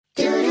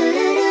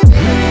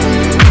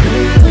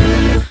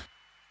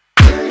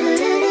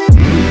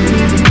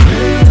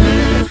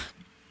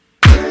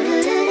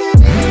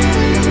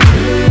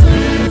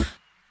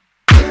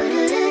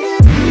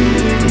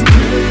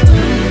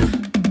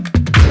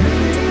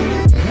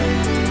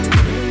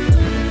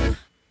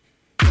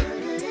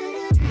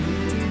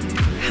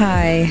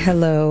Hi,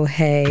 hello,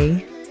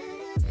 hey,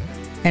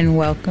 and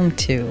welcome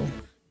to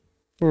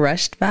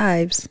Rushed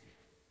Vibes.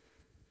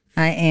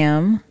 I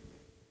am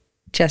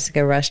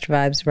Jessica Rushed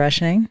Vibes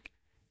Rushing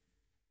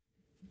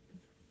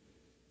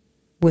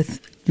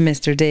with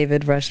Mr.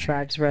 David Rushed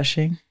Vibes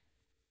Rushing.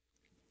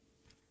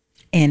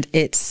 And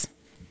it's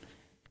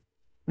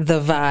the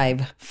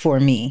vibe for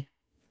me.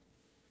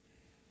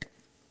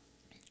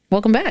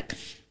 Welcome back.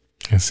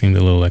 It seemed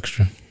a little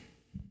extra.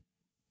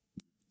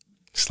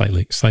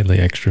 Slightly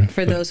extra.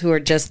 For those who are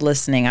just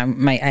listening,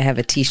 I have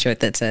a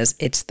t-shirt that says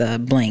it's the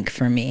blank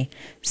for me.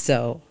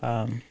 So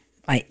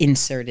I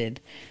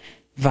inserted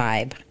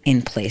vibe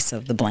in place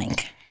of the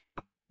blank.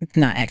 It's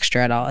not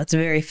extra at all. It's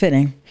very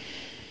fitting.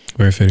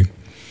 Very fitting.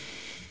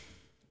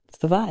 It's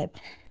the vibe.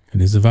 It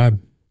is the vibe.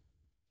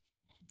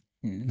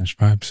 That's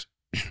vibes.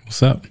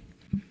 What's up?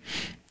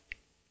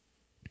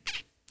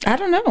 I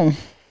don't know.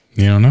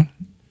 You don't know?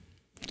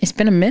 It's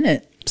been a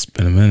minute. It's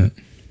been a minute.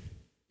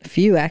 A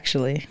few,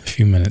 actually. A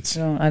few minutes.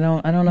 So I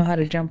don't know how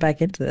to jump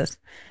back into this.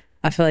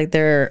 I feel like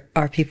there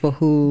are people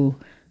who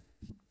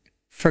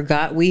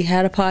forgot we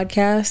had a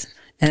podcast,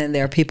 and then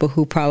there are people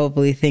who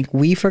probably think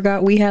we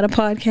forgot we had a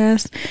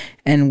podcast,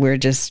 and we're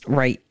just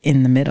right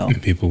in the middle.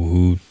 And people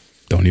who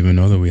don't even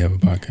know that we have a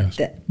podcast.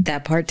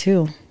 That part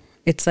too.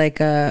 It's like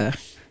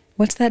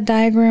what's that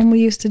diagram we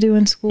used to do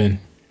in school?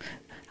 Ben.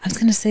 I was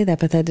gonna say that,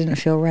 but that didn't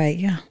feel right.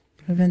 Yeah,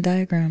 a Venn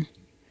diagram.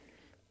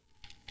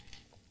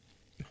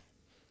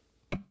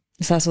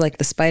 It's also like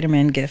the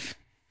Spider-Man gif.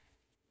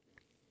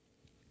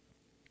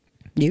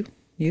 You.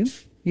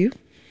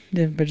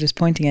 We're just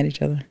pointing at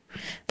each other.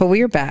 But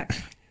we are back.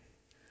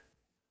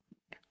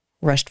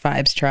 Rushed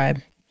Vibes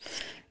Tribe.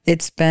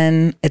 It's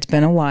been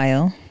a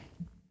while.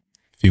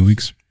 Few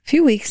weeks.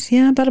 Few weeks,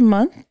 yeah, about a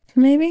month,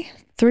 maybe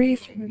 3.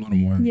 A little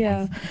more.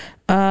 Yeah.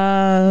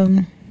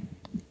 A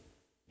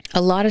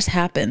lot has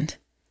happened.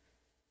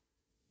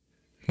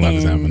 A lot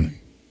has happened.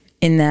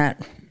 In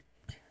that,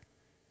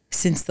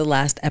 since the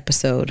last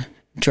episode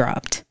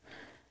dropped.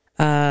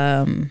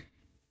 And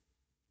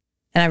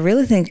I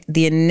really think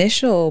the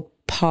initial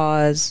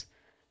pause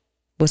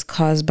was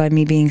caused by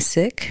me being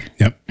sick.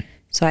 Yep.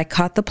 So I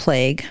caught the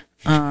plague.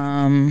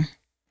 Because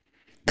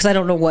I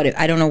don't know what it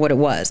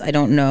was. I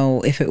don't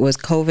know if it was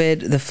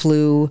COVID, the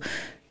flu,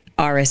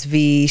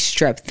 RSV,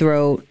 strep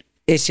throat.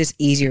 It's just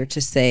easier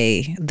to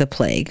say the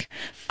plague.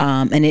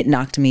 And it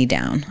knocked me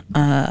down.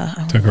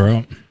 Took her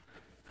out.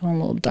 I went a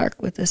little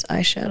dark with this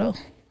eyeshadow.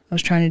 I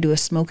was trying to do a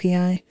smoky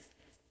eye,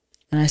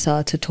 and I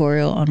saw a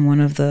tutorial on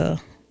one of the...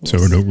 So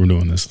we're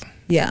doing this.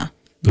 Yeah.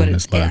 Doing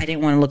this live. I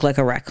didn't want to look like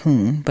a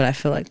raccoon, but I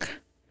feel like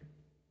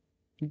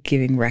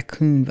giving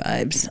raccoon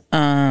vibes.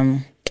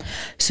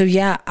 So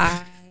yeah,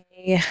 I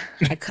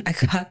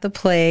caught the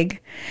plague,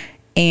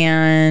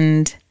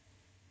 and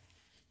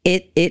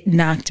it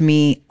knocked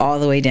me all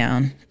the way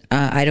down.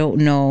 I don't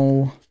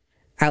know,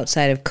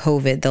 outside of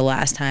COVID, the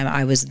last time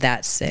I was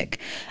that sick.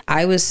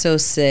 I was so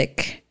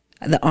sick.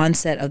 The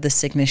onset of the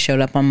sickness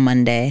showed up on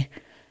Monday.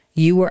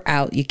 You were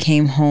out. You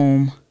came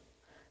home.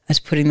 I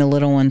was putting the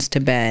little ones to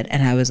bed,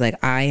 and I was like,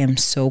 I am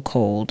so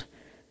cold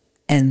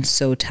and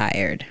so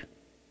tired.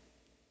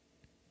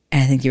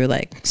 And I think you were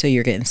like, so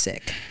you're getting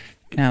sick.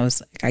 And I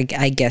was like,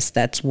 I guess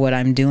that's what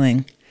I'm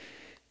doing.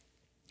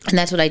 And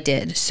that's what I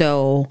did.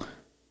 So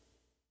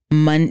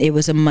it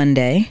was a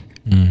Monday.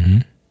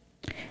 Mm-hmm.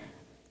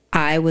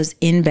 I was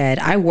in bed.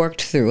 I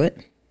worked through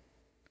it.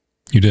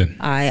 You did.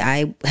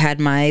 I had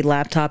my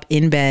laptop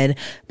in bed.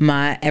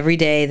 Every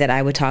day that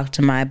I would talk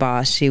to my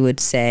boss, she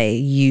would say,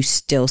 "You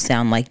still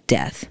sound like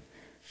death."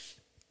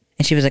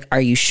 And she was like,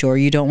 "Are you sure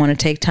you don't want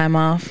to take time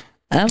off?"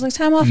 And I was like,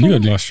 "Time off?" You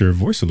had lost your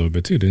voice a little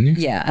bit too, didn't you?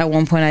 Yeah. At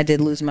one point I did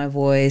lose my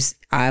voice.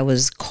 I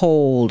was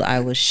cold.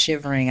 I was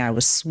shivering. I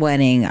was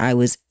sweating. I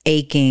was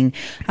aching.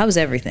 I was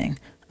everything.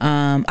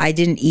 I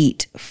didn't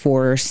eat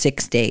for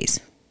 6 days.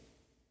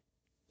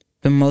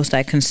 The most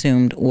I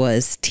consumed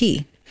was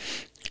tea.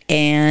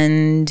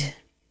 And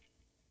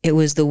it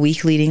was the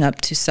week leading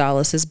up to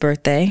Solace's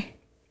birthday,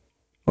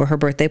 or her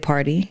birthday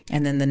party.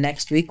 And then the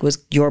next week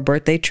was your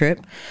birthday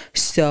trip.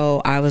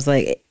 So I was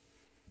like,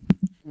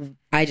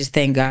 I just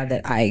thank God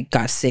that I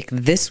got sick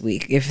this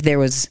week. If there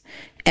was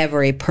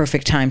ever a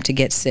perfect time to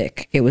get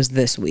sick, it was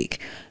this week.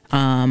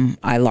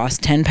 I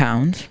lost 10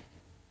 pounds.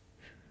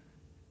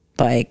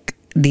 Like,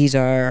 these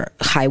are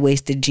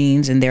high-waisted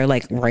jeans, and they're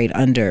like right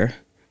under.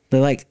 They're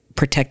like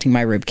protecting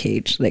my rib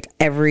cage. Like,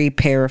 every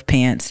pair of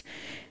pants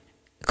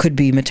could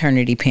be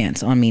maternity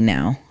pants on me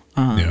now.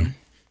 Yeah.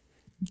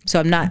 So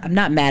I'm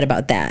not mad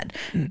about that.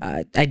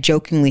 I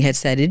jokingly had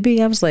said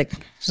I was like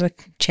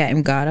chatting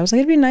with God. I was like,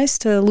 it'd be nice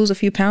to lose a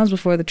few pounds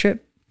before the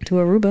trip to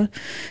Aruba,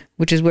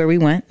 which is where we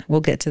went.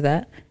 We'll get to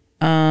that.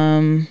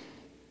 And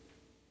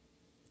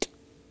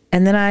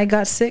then I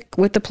got sick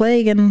with the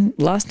plague and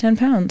lost 10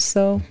 pounds.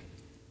 So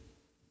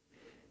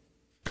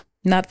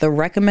not the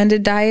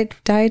recommended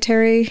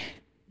dietary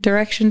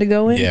direction to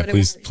go in. Yeah,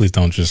 please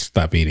don't just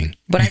stop eating.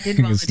 But I did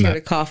volunteer to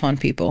cough on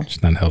people.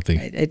 It's not healthy.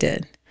 I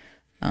did.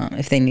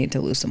 If they need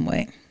to lose some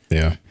weight.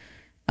 Yeah.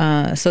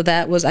 So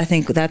that was, I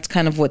think that's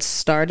kind of what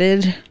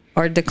started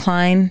or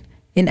decline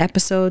in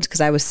episodes because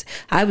I was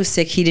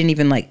sick. He didn't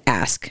even like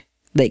ask,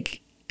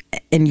 like,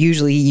 and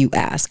usually you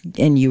ask,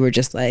 and you were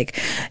just like,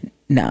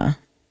 nah,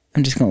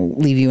 I'm just gonna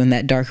leave you in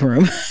that dark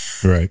room.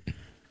 Right.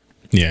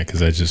 Yeah,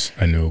 because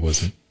I knew it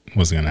wasn't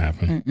gonna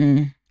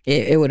happen.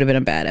 It would have been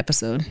a bad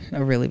episode,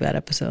 a really bad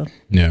episode.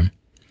 Yeah.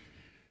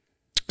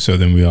 So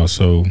then we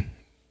also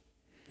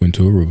went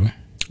to Aruba.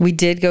 We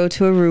did go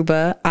to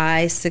Aruba.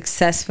 I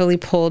successfully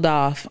pulled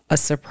off a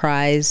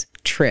surprise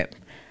trip.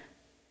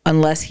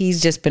 Unless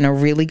he's just been a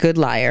really good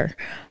liar.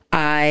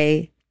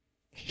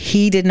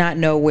 He did not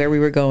know where we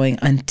were going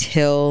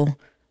until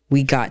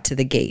we got to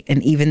the gate.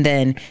 And even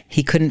then,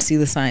 he couldn't see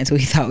the sign, so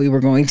he thought we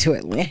were going to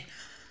Atlanta.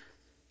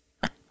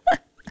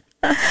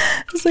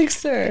 I was like,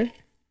 sir.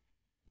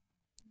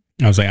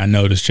 I was like, I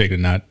know this chick did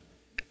not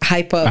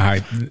hype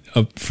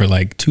up for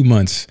like 2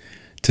 months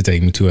to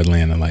take me to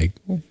Atlanta. Like,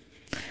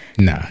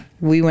 nah.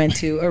 We went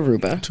to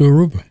Aruba. To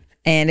Aruba.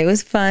 And it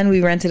was fun.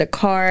 We rented a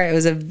car. It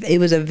was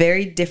a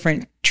very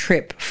different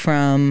trip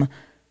from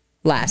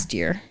last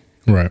year.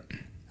 Right.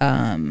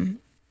 I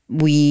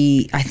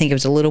think it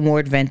was a little more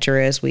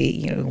adventurous.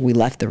 We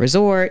left the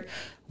resort.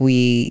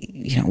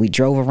 We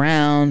drove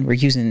around. We're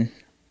using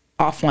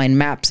offline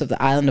maps of the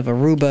island of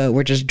Aruba.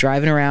 We're just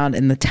driving around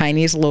in the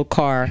tiniest little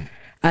car.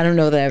 I don't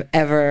know that I've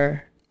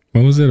ever.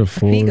 What was it? A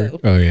Ford?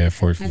 Figo. Oh yeah,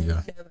 Ford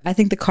Figo. I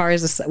think the car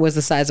was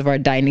the size of our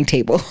dining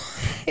table.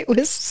 It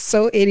was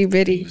so itty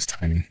bitty. It was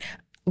tiny.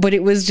 But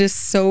it was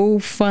just so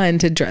fun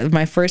to drive.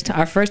 Our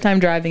first time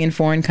driving in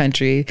foreign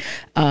country.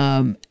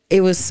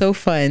 It was so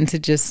fun to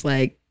just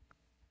like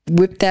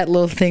whip that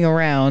little thing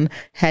around.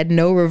 Had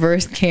no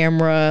reverse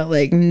camera,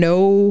 like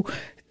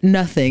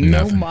nothing,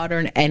 no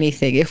modern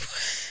anything.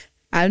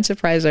 I'm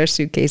surprised our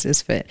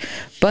suitcases fit,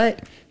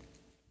 but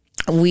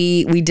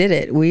we did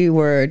it. We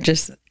were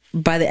just,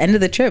 by the end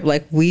of the trip,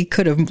 like we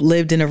could have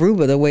lived in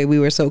Aruba the way we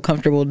were so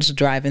comfortable just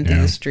driving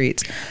through the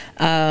streets. It's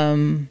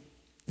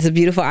a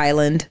beautiful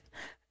island.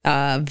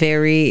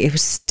 It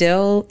was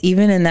still,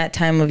 even in that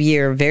time of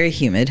year, very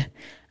humid.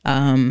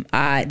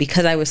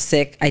 Because I was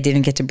sick, I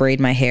didn't get to braid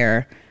my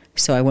hair.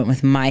 So I went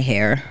with my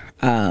hair,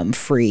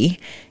 free.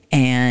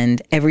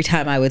 And every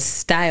time I would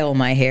style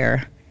my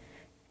hair,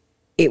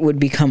 it would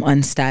become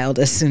unstyled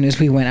as soon as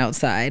we went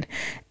outside.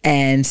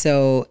 And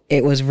so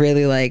it was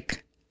really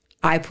like,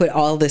 I put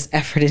all this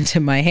effort into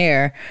my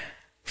hair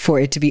for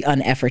it to be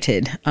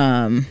unefforted.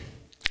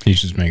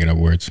 He's just making up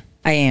words.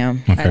 I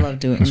am. Okay. I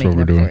love making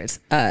up words.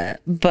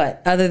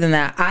 But other than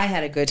that, I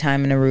had a good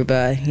time in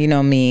Aruba. You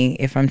know me,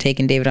 if I'm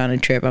taking David on a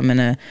trip, I'm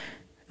gonna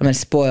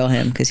spoil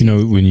him because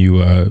when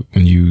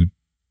you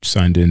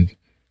signed in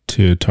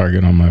to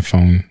Target on my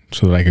phone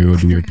so that I could go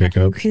do your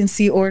pickup. You can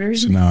see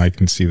orders. So now I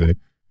can see that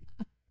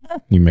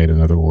you made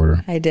another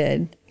order. I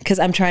did, because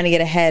I'm trying to get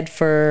ahead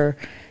for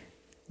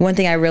one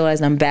thing I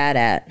realized I'm bad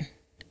at,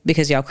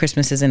 because y'all,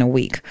 Christmas is in a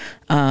week.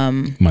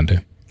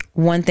 Monday.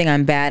 One thing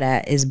I'm bad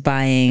at is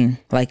buying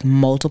like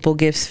multiple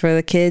gifts for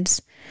the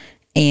kids.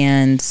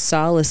 And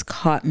Solace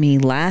caught me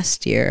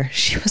last year.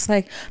 She was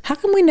like, how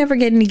come we never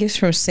get any gifts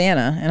from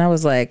Santa? And I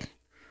was like,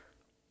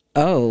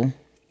 oh,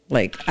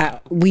 like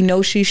we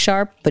know she's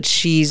sharp, but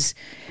she's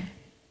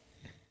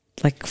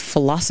like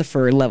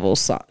philosopher level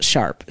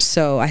sharp.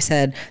 So I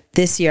said,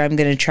 this year I'm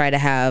going to try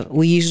to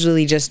we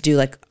usually just do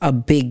like a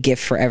big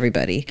gift for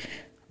everybody.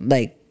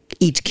 Like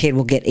each kid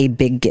will get a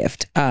big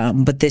gift.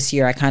 But this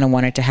year I kind of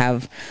wanted to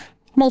have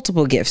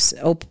multiple gifts.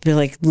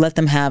 Like let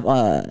them have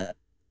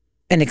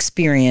an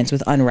experience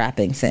with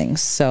unwrapping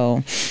things.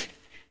 So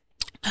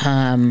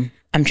I'm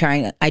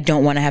trying. I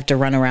don't want to have to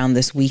run around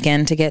this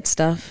weekend to get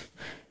stuff.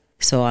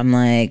 So I'm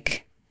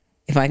like,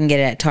 if I can get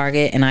it at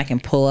Target and I can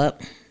pull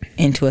up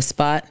into a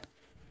spot,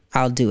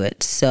 I'll do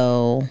it.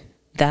 So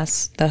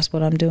that's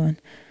what I'm doing.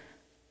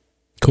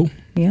 Cool.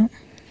 Yeah.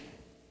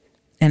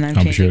 And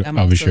I'll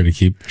be sure to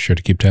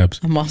keep tabs.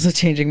 I'm also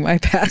changing my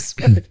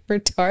password for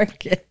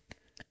Target.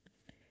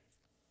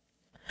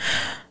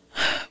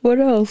 What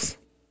else?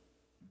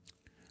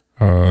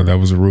 That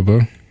was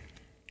Aruba.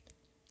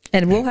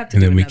 And we'll have to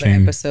do another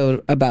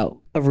episode about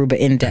Aruba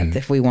in depth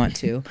if we want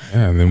to.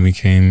 Yeah, and then we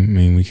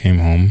came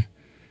home.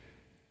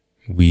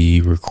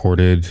 We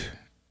recorded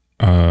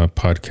a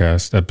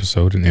podcast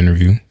episode, an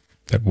interview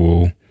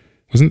we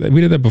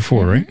did that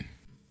before, right?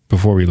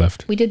 Before we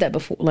left. We did that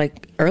before,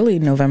 like early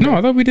November. No,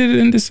 I thought we did it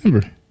in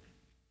December.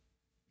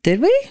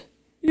 Did we?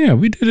 Yeah,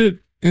 we did it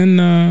in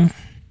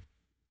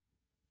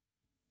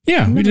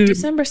we did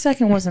December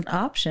 2nd was an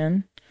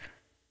option.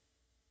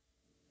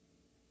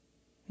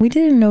 We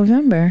did it in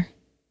November.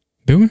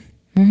 Did we?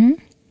 Mm-hmm.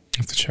 I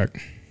have to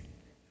check.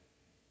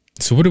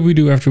 So what did we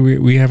do after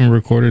we haven't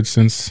recorded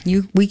since?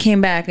 We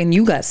came back and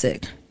you got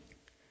sick.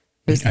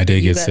 I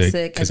did get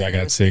sick because I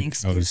got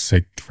sick. I was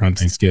sick around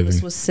Thanksgiving.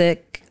 Was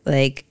sick.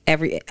 Like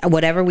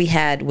whatever we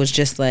had was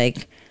just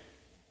like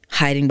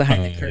hiding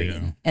behind the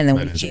curtain. Yeah. And then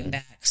we came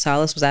back.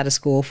 Solace was out of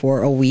school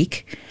for a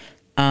week.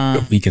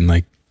 A week and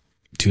like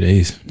 2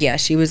 days. Yeah,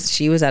 she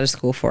was out of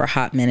school for a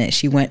hot minute.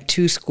 She went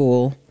to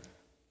school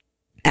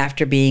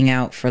after being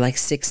out for like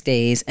 6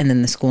 days. And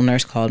then the school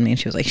nurse called me and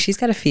she was like, she's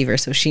got a fever,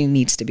 so she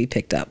needs to be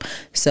picked up.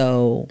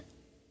 So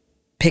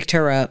picked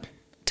her up,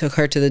 took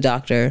her to the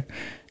doctor.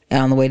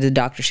 And on the way to the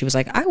doctor, she was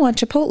like, I want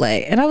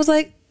Chipotle. And I was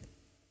like,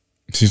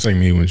 she's like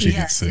me when she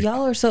gets sick.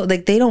 Y'all are so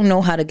like, they don't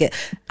know how to get,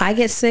 I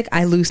get sick,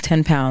 I lose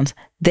 10 pounds.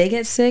 They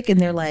get sick and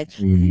they're like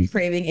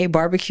craving a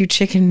barbecue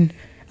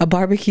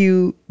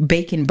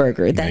bacon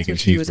burger. That's what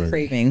he was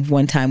craving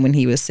one time when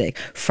he was sick.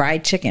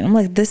 Fried chicken. I'm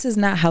like, this is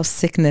not how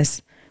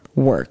sickness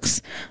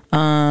works.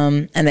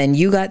 And then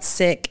you got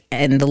sick,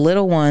 and the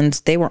little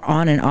ones, they were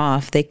on and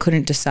off. They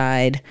couldn't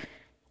decide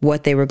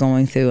what they were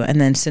going through.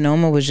 And then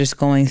Sonoma was just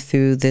going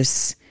through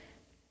this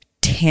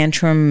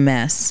tantrum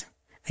mess.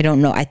 I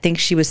don't know. I think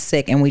she was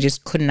sick and we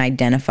just couldn't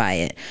identify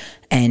it.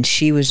 And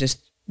she was just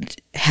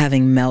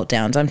having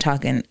meltdowns. I'm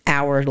talking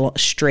hours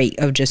straight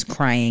of just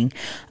crying.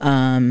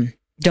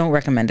 Don't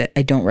recommend it.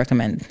 I don't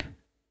recommend.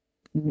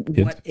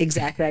 What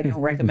exactly I don't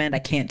recommend, I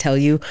can't tell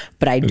you,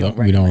 but I don't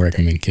recommend. We don't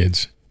recommend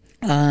kids.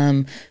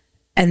 And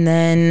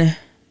then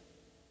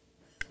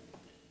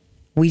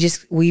we've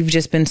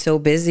just been so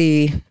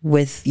busy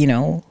with, you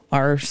know,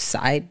 our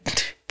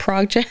side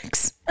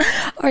projects,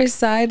 our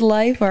side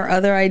life, our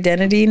other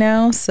identity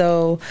now.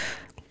 So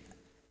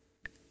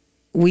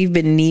we've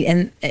been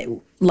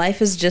and life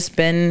has just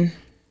been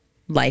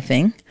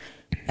lifing,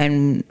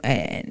 and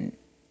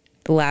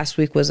last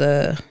week was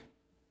a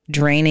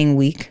draining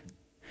week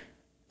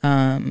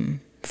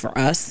for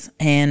us.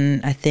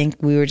 And I think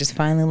we were just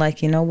finally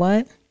like, you know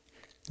what?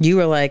 You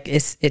were like,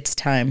 it's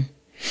time.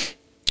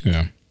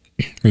 Yeah.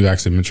 We've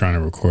actually been trying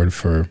to record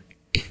for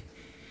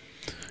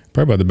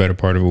probably about the better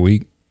part of a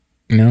week,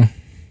 you know?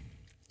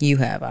 You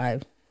have.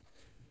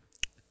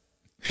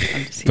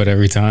 But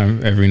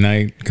every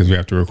night, because we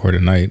have to record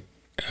at night,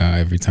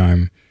 every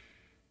time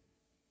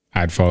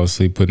I'd fall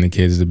asleep putting the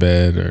kids to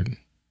bed, or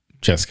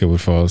Jessica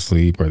would fall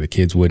asleep, or the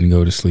kids wouldn't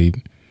go to sleep.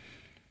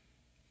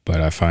 But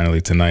I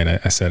finally tonight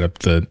I set up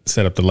the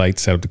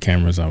lights, set up the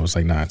cameras. I was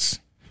like, nah, it's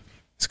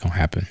gonna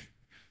happen.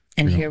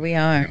 And here we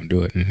are. We're gonna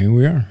do it, and here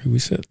we are. Here we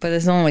sit. But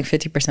it's only like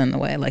 50% of the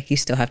way. Like, you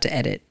still have to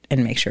edit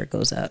and make sure it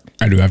goes up.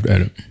 I do have to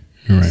edit.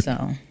 You're right.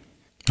 So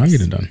I'll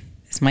get it done.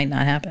 This might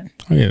not happen.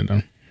 I'll get it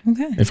done.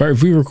 Okay.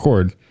 If we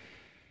record,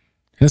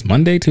 and it's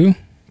Monday too.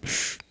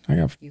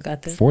 You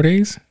got this. 4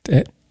 days.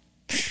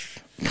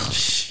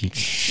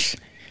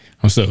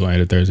 I'm still going to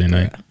edit Thursday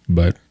night,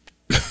 but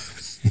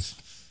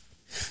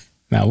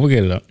now we'll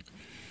get it up.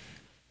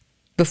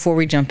 Before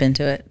we jump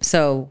into it,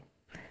 so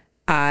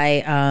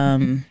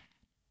I,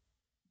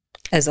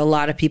 as a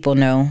lot of people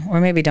know,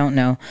 or maybe don't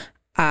know,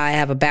 I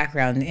have a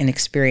background in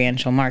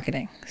experiential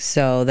marketing.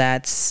 So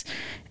that's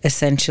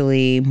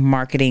essentially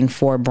marketing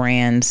for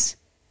brands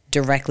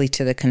directly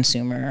to the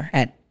consumer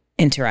at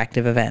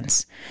interactive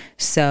events.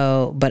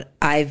 So, but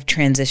I've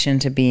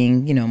transitioned to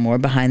being, you know, more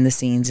behind the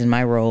scenes in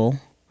my role.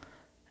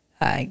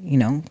 I, you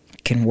know,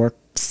 can work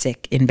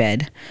sick in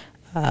bed.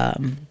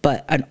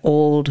 But an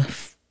old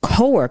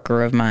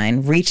coworker of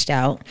mine reached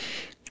out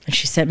and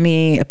she sent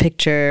me a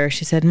picture.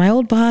 She said, my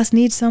old boss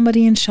needs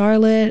somebody in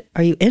Charlotte.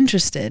 Are you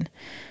interested?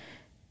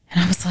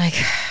 And I was like,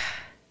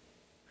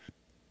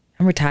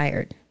 I'm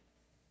retired.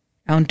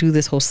 I don't do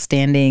this whole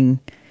standing.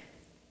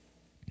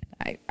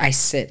 I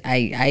sit.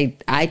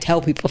 I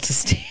tell people to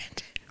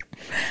stand.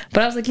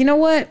 But I was like, you know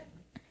what?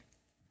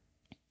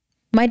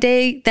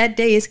 That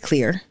day is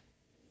clear.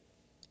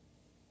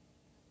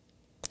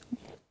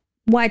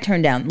 Why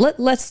turn down?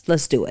 Let's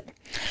do it.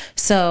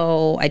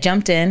 So I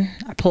jumped in.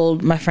 I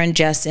pulled my friend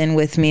Jess in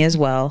with me as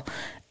well.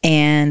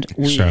 And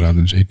shout out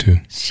to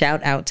J2.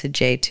 Shout out to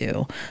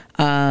J2.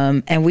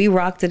 And we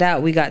rocked it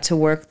out. We got to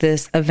work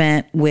this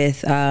event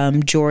with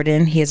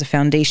Jordan. He has a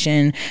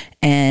foundation,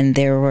 and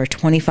there were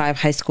 25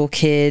 high school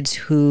kids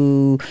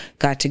who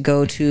got to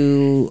go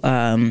to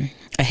a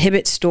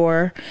Hibbett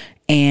store,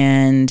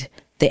 and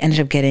they ended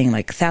up getting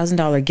like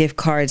 $1,000 gift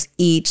cards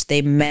each.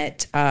 They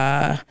met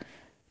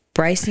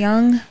Bryce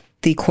Young,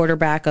 the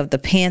quarterback of the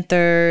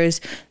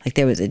Panthers. Like,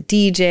 there was a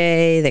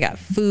DJ, they got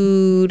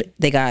food,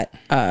 they got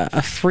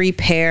a free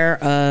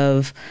pair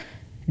of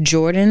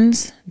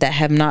Jordans that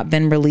have not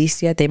been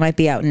released yet. They might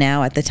be out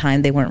now. At the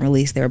time they weren't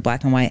released. They were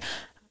black and white.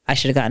 I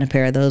should have gotten a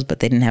pair of those, but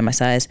they didn't have my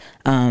size.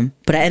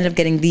 But I ended up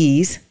getting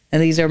these,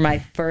 and these are my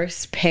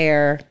first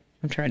pair.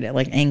 I'm trying to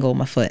like angle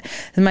my foot.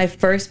 This is my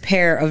first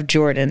pair of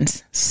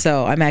Jordans.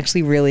 So I'm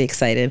actually really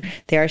excited.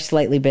 They are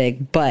slightly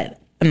big, but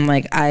I'm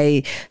like,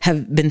 I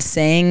have been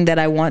saying that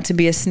I want to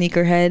be a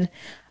sneakerhead.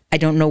 I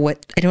don't know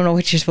what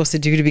you're supposed to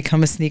do to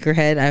become a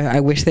sneakerhead. I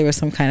wish there was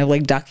some kind of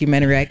like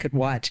documentary I could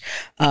watch,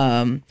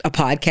 a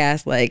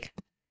podcast like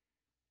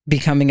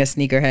becoming a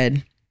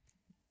sneakerhead.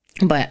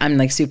 But I'm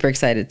like super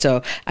excited.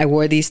 So I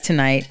wore these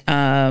tonight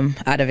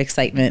out of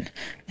excitement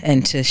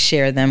and to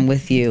share them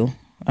with you.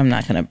 I'm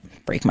not gonna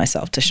break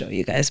myself to show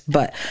you guys,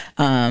 but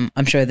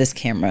I'm sure this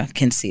camera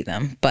can see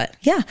them. But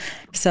yeah,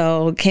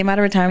 so came out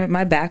of retirement.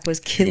 My back was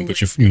killing.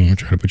 You want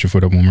to try to put your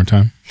foot up one more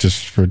time,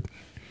 just for.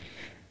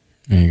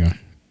 There you go.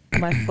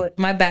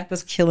 My back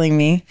was killing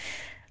me.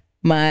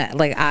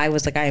 I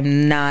was like, I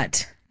am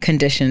not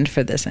conditioned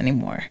for this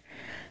anymore.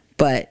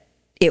 But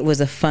it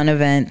was a fun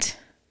event,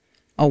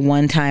 a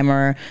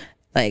one-timer.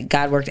 Like,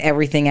 God worked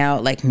everything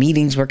out. Like,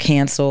 meetings were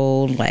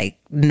canceled. Like,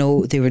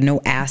 there were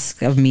no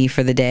asks of me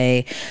for the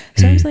day.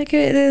 So I was like,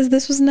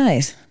 this was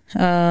nice.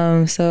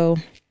 So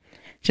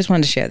just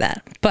wanted to share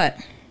that. But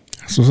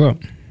that's what's up.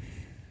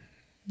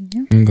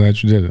 Yeah. I'm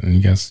glad you did it. And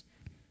you got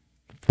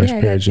fresh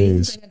pair of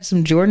J's. I got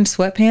some Jordan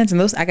sweatpants, and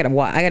those I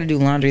gotta do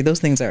laundry. Those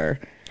things are.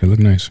 They look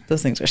nice.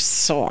 Those things are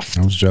soft.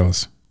 I was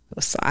jealous.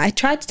 So I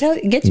tried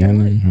to get you. Yeah, I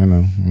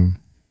know.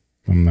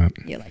 I'm not.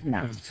 You're like,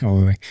 no.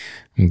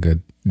 I'm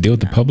good. Deal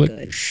with the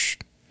public. Shh.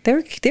 They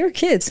were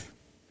kids.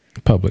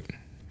 Public.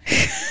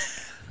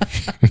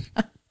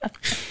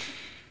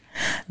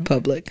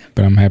 Public.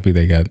 But I'm happy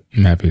they had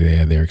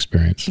their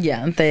experience.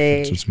 Yeah,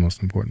 that's what's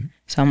most important.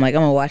 So I'm like,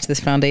 I'm gonna watch this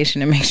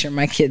foundation and make sure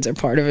my kids are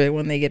part of it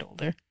when they get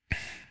older.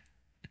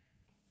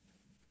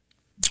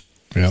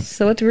 Yep.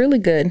 So it's really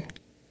good.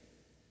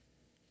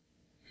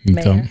 You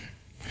tell me.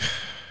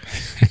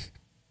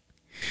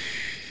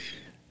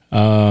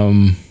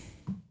 I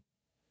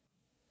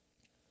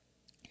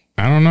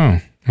don't know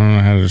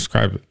how to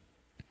describe it.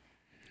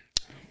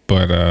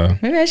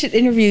 But maybe I should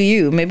interview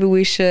you. Maybe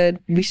we should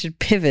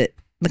pivot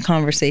the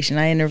conversation.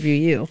 I interview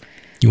you.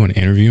 You want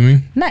to interview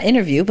me? Not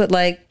interview, but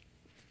like,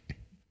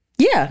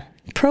 yeah,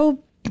 pro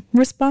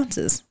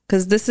responses.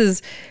 Because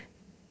this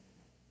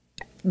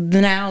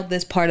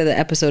part of the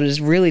episode is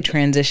really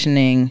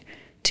transitioning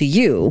to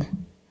you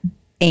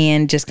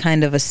and just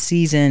kind of a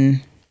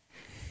season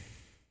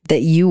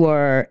that you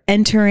are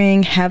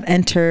entering, have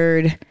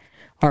entered,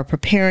 are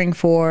preparing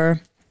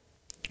for.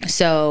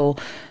 So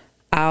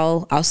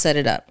I'll set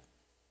it up.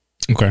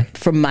 Okay.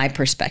 From my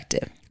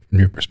perspective.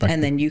 Your perspective.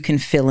 And then you can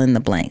fill in the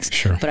blanks.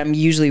 Sure. But I'm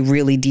usually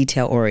really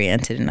detail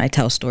oriented and I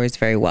tell stories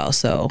very well.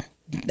 So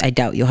I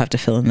doubt you'll have to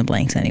fill in the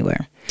blanks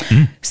anywhere.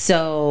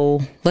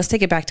 So let's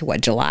take it back to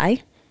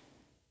July?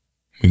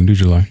 We can do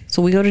July.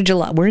 So we go to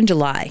July. We're in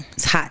July.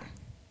 It's hot.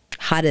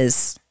 Hot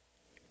as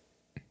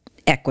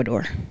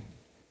Ecuador.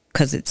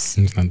 Because it's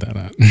not that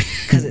hot.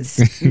 Because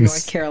it's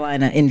North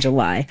Carolina in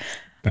July.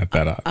 Not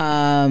that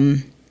hot.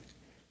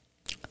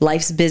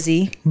 Life's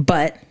busy,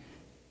 but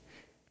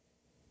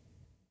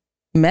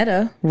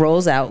Meta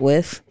rolls out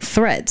with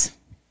Threads.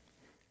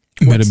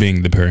 Meta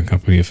being the parent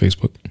company of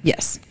Facebook.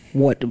 Yes.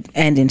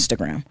 And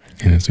Instagram.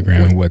 And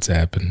Instagram and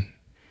WhatsApp and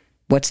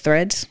what's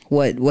Threads?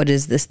 What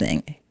is this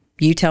thing?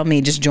 You tell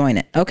me, just join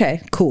it.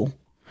 Okay, cool.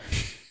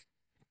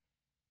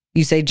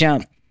 You say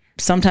jump.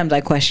 Sometimes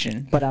I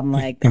question, but I'm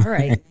like, all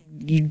right,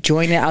 you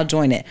join it, I'll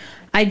join it.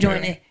 I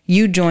join it,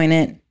 you join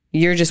it.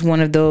 You're just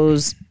one of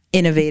those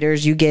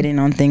innovators. You get in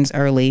on things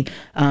early.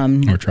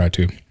 Or try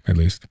to, at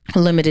least.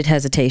 Limited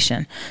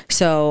hesitation.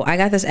 So I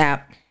got this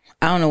app.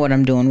 I don't know what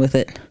I'm doing with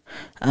it.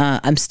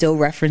 I'm still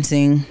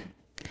referencing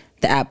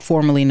the app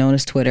formerly known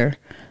as Twitter,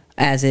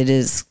 as it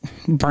is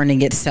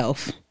burning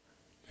itself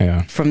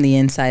from the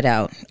inside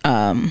out,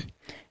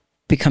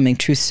 becoming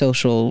Truth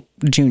Social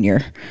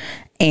Junior.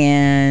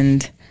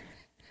 And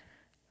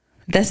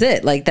that's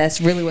it. Like, that's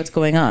really what's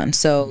going on.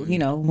 So,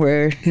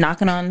 we're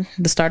knocking on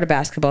the start of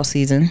basketball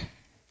season.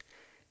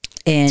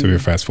 And so we're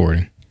fast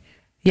forwarding.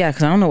 Yeah,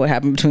 because I don't know what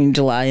happened between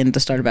July and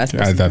the start of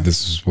basketball season. I thought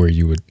this is where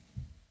you would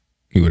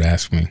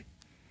ask me.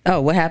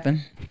 Oh, what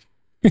happened?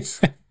 You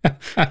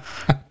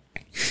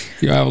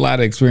have a lot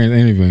of experience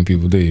interviewing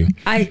people, do you?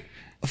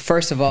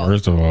 First of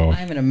all,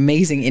 I'm an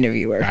amazing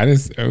interviewer.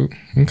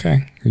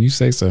 Okay, you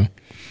say so.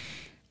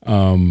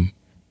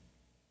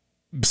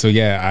 So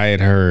yeah, I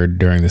had heard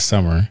during the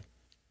summer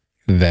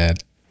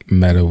that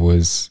Meta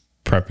was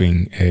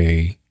prepping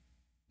a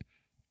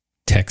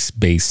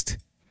text-based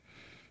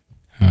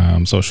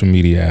social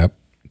media app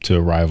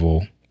to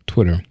rival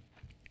Twitter,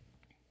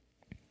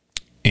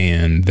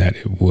 and that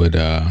it would.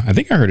 I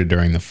think I heard it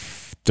during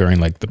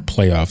like the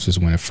playoffs is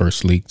when it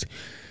first leaked,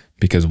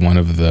 because one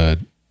of the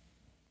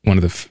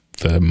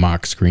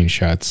mock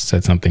screenshots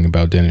said something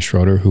about Dennis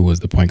Schroeder, who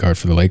was the point guard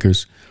for the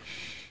Lakers,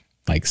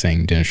 like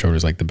saying Dennis Schroeder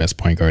is like the best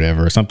point guard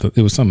ever or something.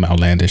 It was something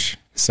outlandish.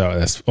 So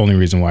that's the only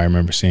reason why I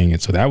remember seeing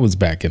it. So that was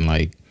back in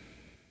like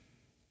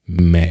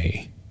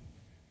May,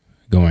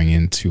 going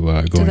into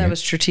so that was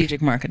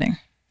strategic marketing.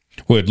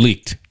 Well, it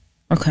leaked.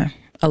 Okay,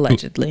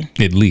 allegedly.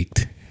 It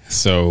leaked.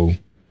 So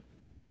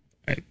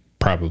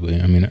probably.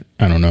 I mean,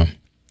 I don't know.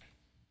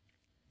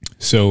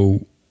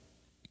 So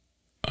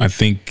I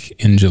think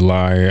in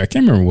July, I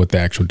can't remember what the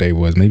actual day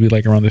was. Maybe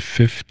like around the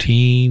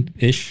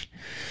 15th-ish.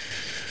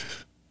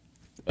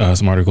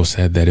 Some article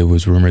said that it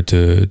was rumored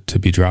to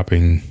be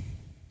dropping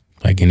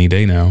like any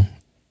day now.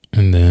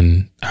 And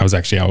then I was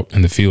actually out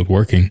in the field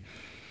working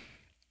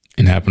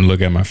and happened to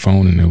look at my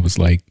phone, and it was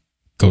like,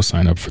 go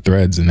sign up for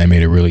Threads. And they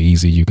made it really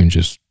easy. You can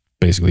just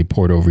basically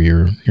port over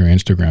your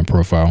Instagram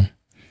profile.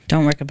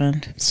 Don't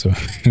recommend. So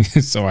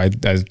I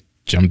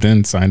jumped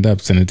in, signed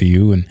up, sent it to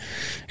you, and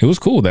it was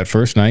cool. That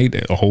first night,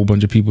 a whole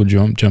bunch of people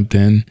jumped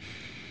in.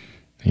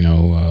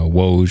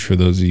 Woj, for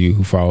those of you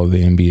who follow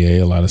the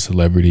NBA, a lot of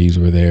celebrities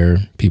were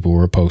there. People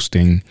were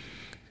posting,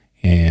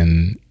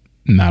 and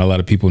not a lot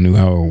of people knew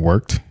how it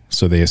worked.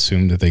 So they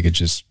assumed that they could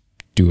just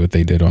do what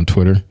they did on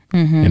Twitter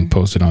and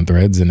post it on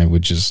Threads, and it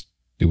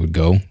would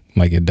go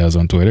like it does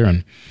on Twitter,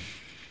 and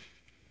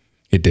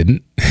it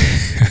didn't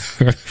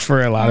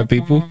for a lot of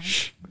people.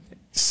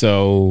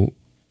 So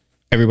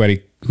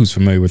everybody who's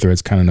familiar with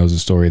Threads kind of knows the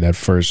story. That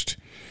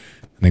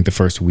I think the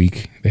first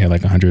week they had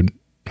like 100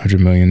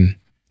 million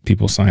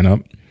people sign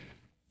up,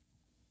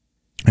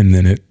 and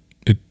then it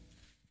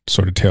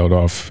sort of tailed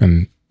off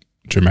and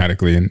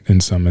dramatically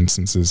in some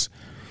instances.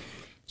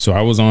 So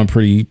I was on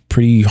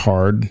pretty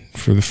hard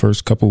for the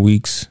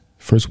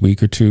first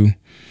week or two,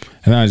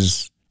 and then I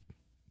just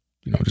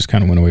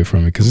kind of went away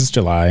from it because it's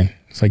July.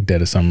 It's like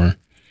dead of summer,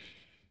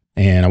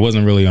 and I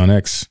wasn't really on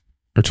X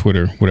or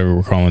Twitter, whatever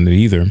we're calling it,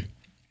 either.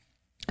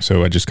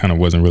 So I just kind of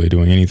wasn't really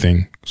doing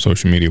anything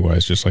social media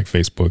wise, just like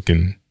Facebook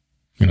and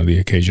the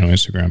occasional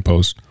Instagram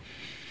post.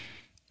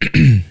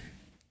 But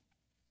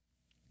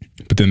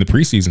then the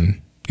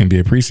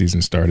NBA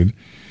preseason started,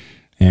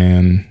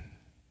 and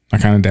I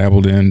kind of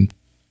dabbled in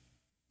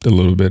a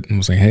little bit and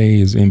was like, hey,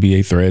 is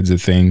NBA Threads a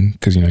thing?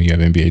 Because you have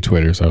NBA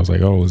Twitter, so I was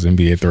like, oh, is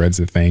NBA Threads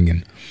a thing?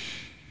 And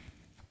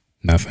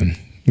nothing.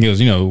 Because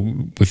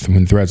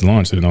when Threads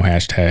launched, there were no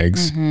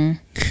hashtags.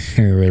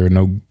 There were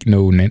no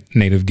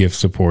native GIF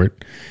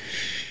support.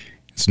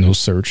 It's no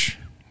search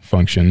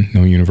function,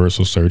 no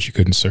universal search. You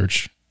couldn't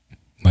search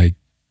like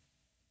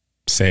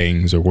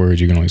sayings or words.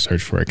 You can only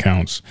search for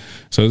accounts.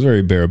 So it was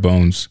very bare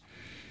bones.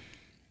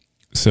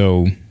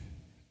 So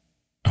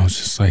I was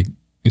just like,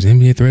 is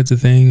NBA Threads a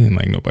thing? And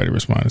like nobody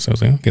responded. So I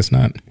was like, I guess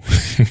not.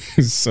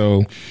 So,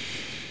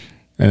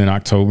 and then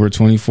October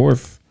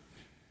 24th,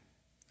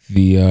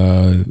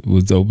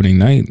 was the opening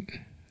night,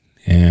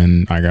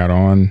 and I got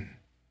on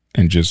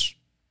and just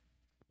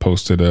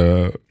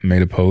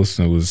made a post,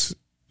 and it was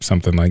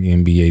something like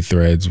NBA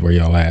Threads, where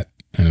y'all at?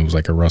 And it was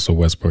like a Russell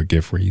Westbrook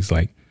gif where he's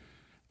like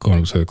going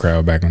up to the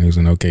crowd back when he was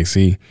in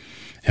OKC,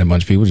 and a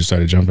bunch of people just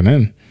started jumping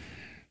in,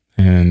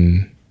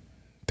 and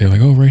they're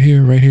like, oh, right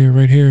here, right here,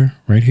 right here,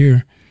 right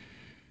here.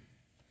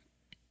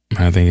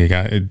 I think it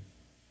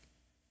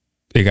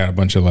got a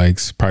bunch of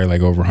likes, probably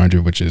like over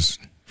 100, which is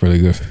really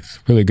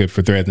good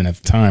for Threads. And at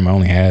the time, I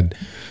only had,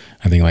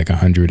 I think, like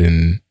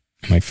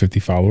 150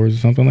 followers or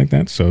something like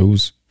that. So it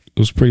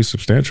was pretty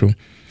substantial.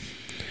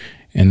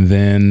 And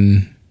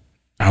then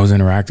I was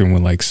interacting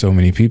with like so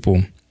many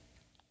people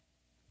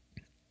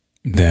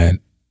that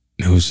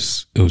it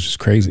was just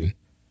crazy.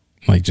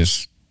 Like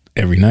just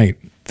every night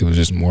there was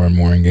just more and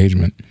more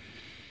engagement.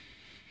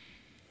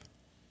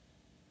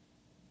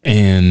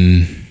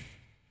 And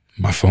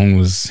my phone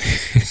was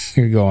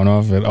going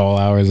off at all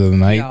hours of the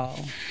night. Y'all.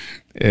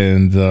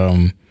 And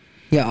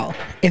y'all,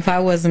 if I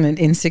wasn't an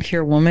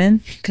insecure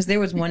woman, because there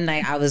was one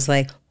night I was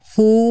like,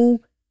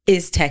 who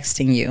is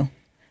texting you?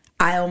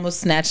 I almost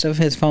snatched up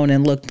his phone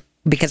and looked,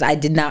 because I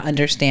did not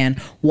understand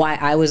why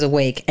I was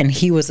awake and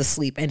he was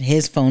asleep and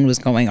his phone was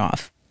going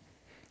off.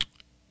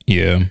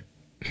 Yeah.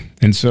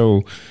 And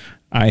so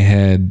I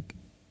had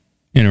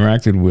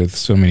interacted with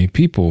so many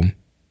people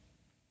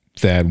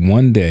that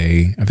one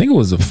day, I think it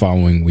was the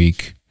following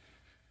week,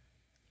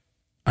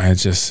 I had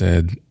just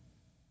said,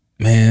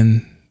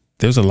 man,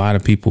 there's a lot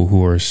of people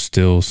who are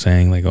still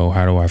saying like, oh,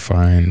 how do I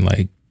find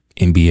like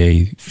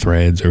NBA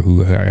Threads, or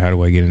how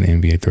do I get into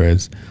NBA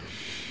Threads?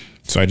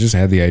 So I just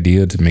had the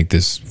idea to make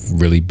this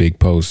really big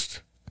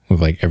post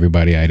with like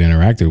everybody I'd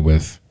interacted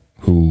with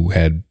who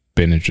had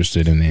been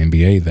interested in the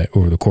NBA that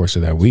over the course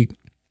of that week.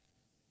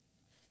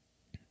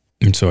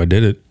 And so I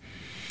did it.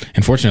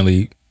 And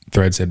fortunately,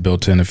 Threads had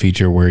built in a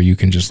feature where you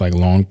can just like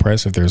long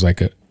press. If there's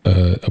like a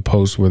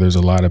post where there's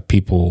a lot of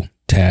people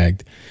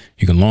tagged,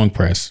 you can long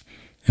press,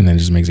 and then it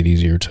just makes it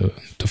easier to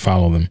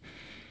follow them.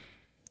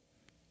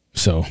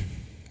 So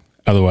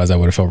otherwise I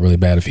would have felt really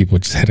bad if people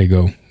just had to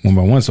go one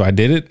by one. So I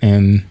did it,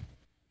 and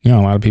a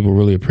lot of people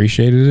really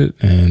appreciated it,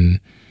 and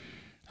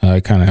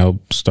it kind of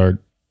helped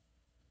start,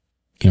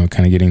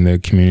 kind of getting the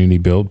community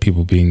built,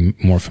 people being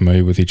more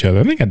familiar with each other.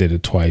 I think I did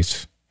it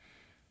twice.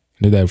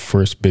 I did that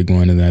first big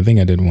one, and then I think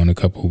I did one a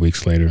couple of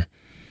weeks later.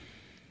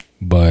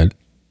 But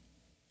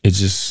it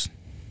just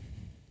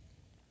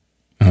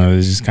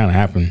kind of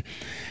happened,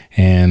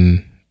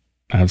 and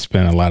I've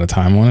spent a lot of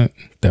time on it.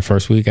 That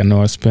first week, I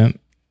know I spent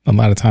a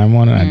lot of time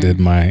on it. I did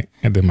my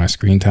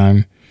screen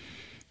time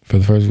for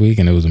the first week,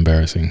 and it was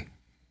embarrassing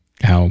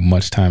how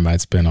much time I'd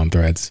spent on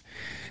Threads.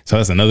 So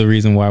that's another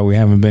reason why we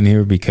haven't been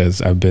here,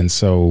 because I've been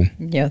so...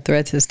 Yeah,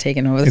 Threads has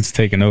taken over. It's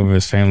taken over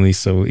his family.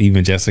 So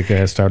even Jessica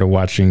has started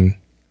watching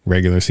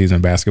regular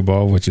season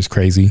basketball, which is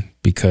crazy,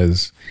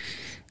 because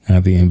the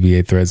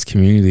NBA Threads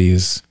community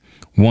is,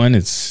 one,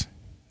 it's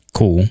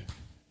cool.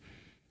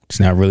 It's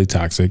not really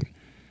toxic.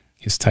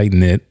 It's tight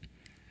knit,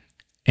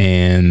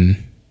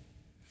 and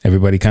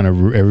everybody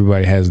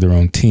has their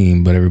own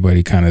team, but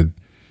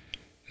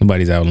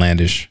nobody's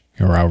outlandish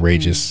or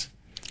outrageous.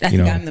 I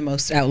think I'm the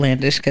most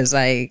outlandish because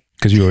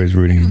you're always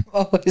rooting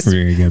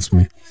against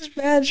me.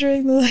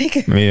 Badgering the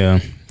Lakers. Yeah.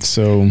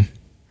 So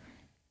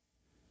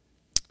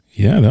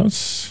yeah,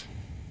 that's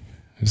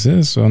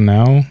it. So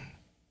now,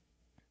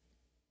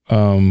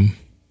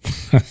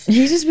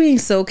 He's just being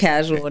so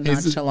casual and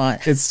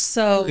nonchalant.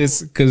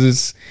 It's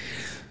because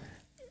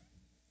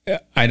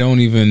I don't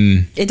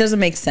even. It doesn't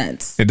make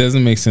sense. It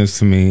doesn't make sense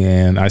to me,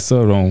 and I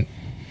still don't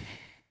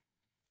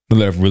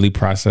let it really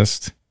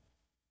processed.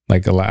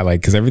 Like a lot,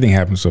 like because everything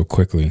happens so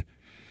quickly.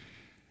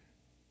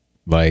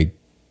 Like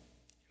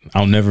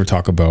I'll never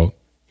talk about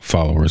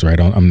followers, right?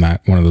 I'm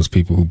not one of those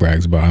people who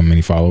brags about how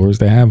many followers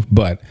they have,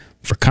 but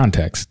for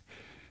context,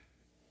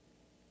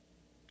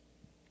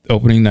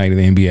 opening night of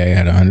the NBA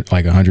had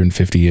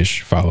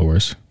 150-ish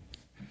followers.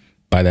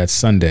 By that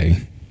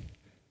Sunday,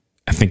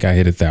 I think I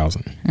hit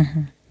 1,000,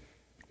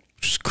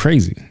 which is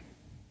crazy.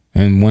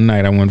 And one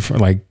night I went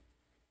for I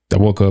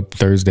woke up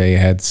Thursday,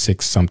 had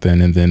 6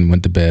 something, and then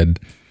went to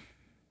bed.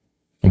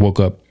 I woke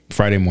up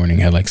Friday morning,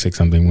 had 6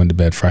 something, went to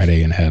bed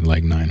Friday and had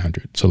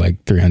 900. So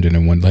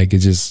 301.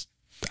 It's just,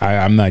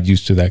 I'm not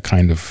used to that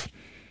kind of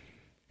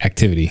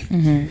activity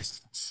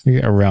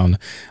around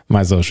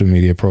my social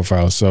media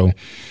profile. So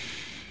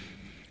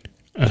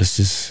it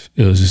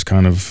was just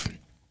kind of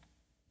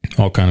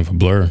all kind of a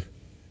blur,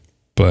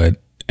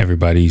 but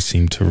everybody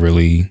seemed to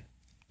really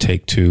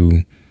take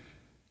to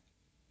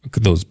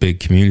those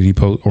big community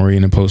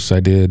oriented posts I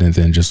did. And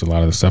then just a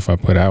lot of the stuff I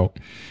put out,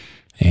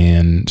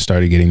 and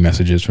started getting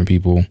messages from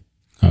people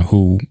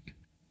who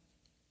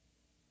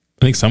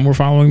I think some were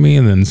following me,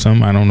 and then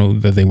some, I don't know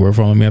that they were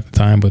following me at the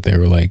time, but they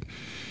were like,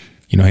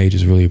 hey,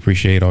 just really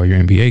appreciate all your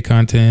NBA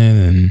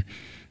content,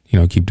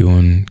 and keep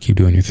doing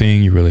your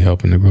thing. You're really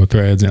helping to grow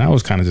Threads. And I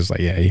was kind of just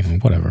like, yeah,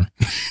 whatever.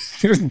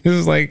 It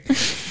was like,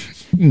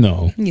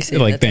 no, you say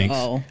that thanks.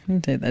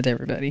 You say that to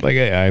everybody.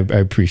 Yeah, I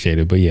appreciate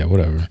it, but yeah,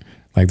 whatever.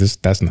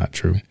 That's not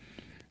true.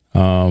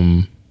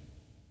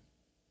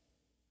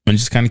 And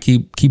just kind of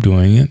keep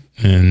doing it.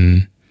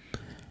 And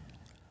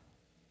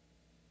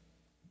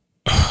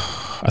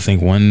I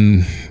think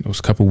it was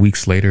a couple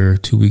weeks later,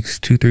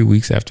 2-3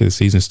 weeks after the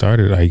season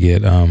started, I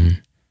get a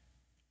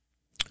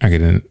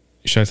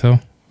should I tell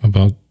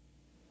about?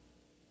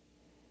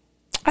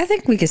 I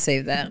think we could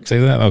save that.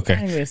 Save that?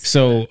 Okay.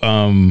 So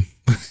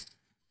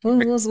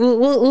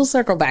we'll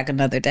circle back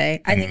another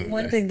day. I think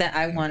one thing that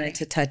I wanted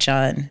to touch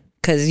on,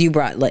 because you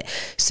brought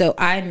so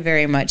I'm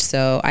very much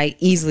so, I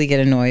easily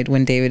get annoyed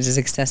when David is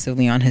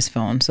excessively on his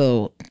phone.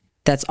 So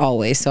that's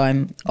always, so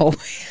I'm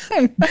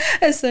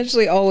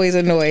essentially always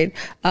annoyed.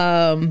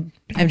 I'm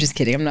just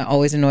kidding. I'm not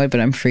always annoyed, but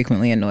I'm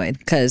frequently annoyed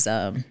because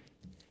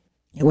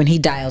when he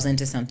dials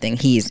into something,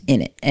 he's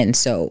in it. And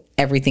so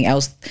everything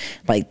else,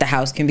 the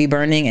house can be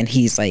burning and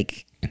he's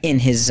in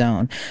his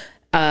zone.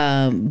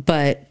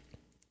 But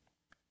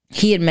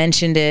he had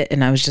mentioned it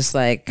and I was just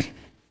like,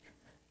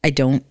 I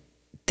don't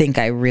think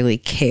I really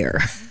care.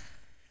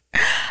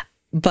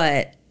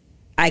 But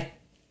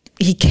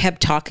he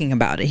kept talking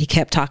about it.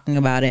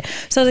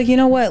 So I was like, you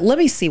know what? Let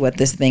me see what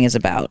this thing is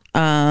about.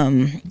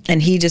 And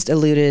he just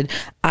alluded,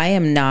 I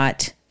am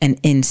not an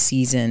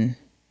in-season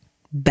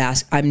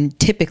I'm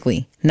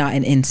typically not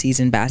an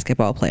in-season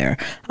basketball player.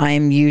 I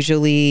am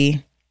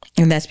usually,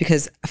 and that's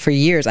because for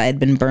years I had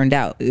been burned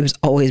out. It was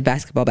always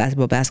basketball.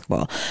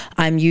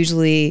 I'm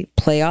usually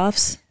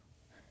playoffs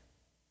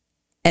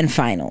and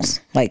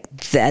finals,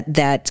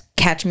 that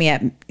catch me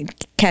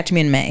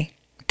in May.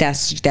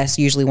 That's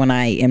usually when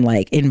I am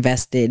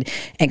invested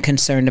and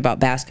concerned about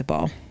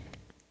basketball.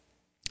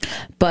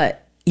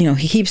 But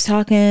he keeps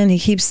talking, he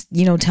keeps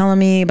telling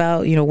me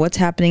about what's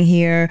happening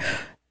here.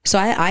 So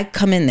I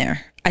come in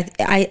there.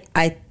 I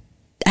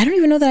don't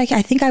even know that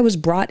I think I was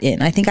brought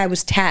in. I think I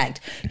was tagged.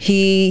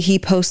 He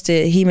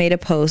made a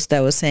post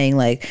that was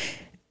saying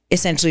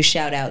essentially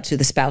shout out to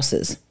the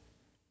spouses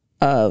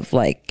of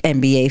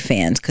NBA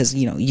fans, because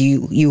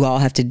you all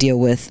have to deal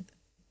with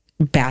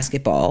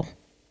basketball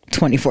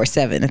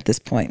 24/7 at this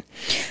point.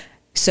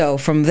 So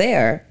from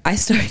there, I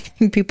started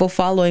getting people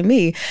following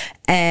me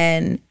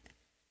and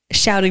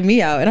shouting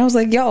me out, and I was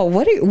like, yo,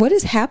 what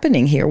is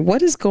happening here?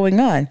 What is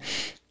going on?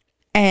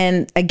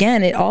 And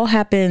again, it all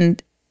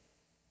happened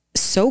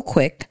so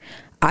quick.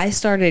 I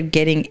started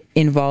getting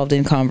involved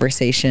in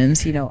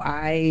conversations.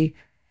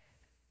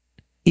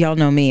 Y'all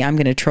know me, I'm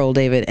going to troll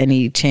David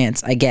any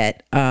chance I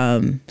get.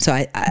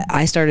 So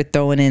I started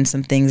throwing in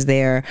some things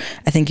there.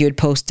 I think you had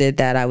posted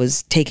that I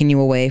was taking you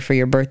away for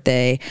your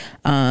birthday.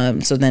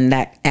 So then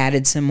that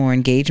added some more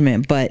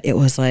engagement, but it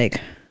was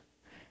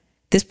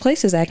this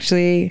place is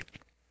actually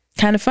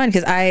kind of fun,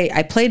 because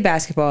I played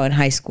basketball in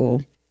high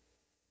school,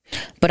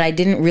 but I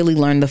didn't really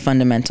learn the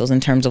fundamentals in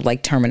terms of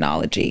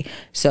terminology.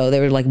 So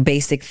there were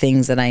basic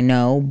things that I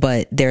know,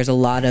 but there's a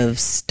lot of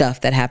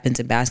stuff that happens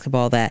in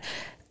basketball that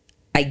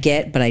I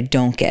get, but I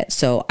don't get.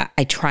 So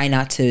I try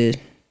not to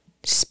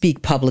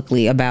speak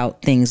publicly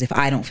about things if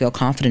I don't feel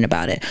confident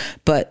about it.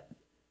 But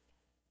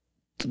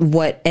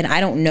and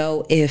I don't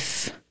know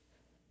if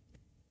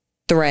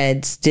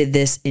Threads did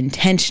this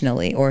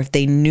intentionally, or if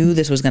they knew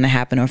this was going to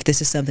happen, or if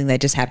this is something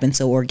that just happened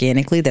so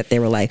organically that they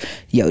were like,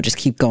 yo, just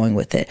keep going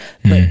with it.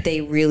 But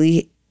they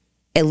really,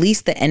 at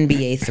least the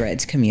NBA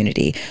Threads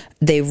community,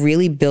 they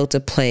really built a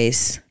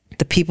place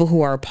the people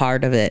who are a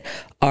part of it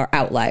are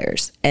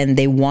outliers, and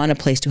they want a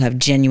place to have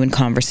genuine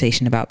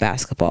conversation about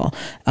basketball.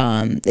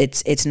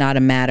 It's not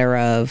a matter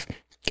of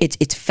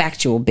it's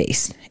factual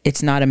based.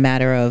 It's not a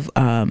matter of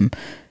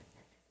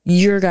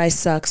your guy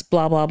sucks,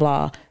 blah blah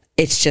blah.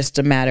 It's just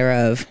a matter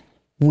of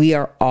we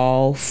are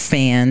all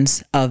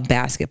fans of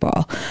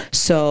basketball.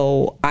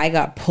 So I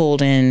got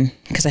pulled in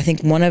because I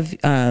think one of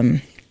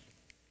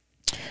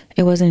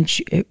it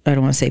wasn't, I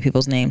don't want to say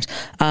people's names.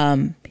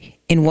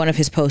 In one of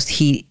his posts,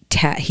 he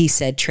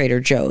said Trader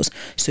Joe's.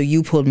 So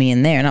you pulled me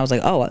in there, and I was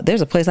like, oh, there's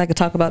a place I could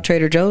talk about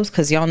Trader Joe's,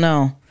 because y'all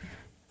know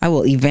I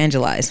will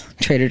evangelize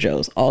Trader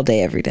Joe's all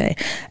day, every day.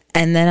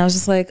 And then I was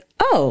just like,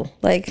 oh,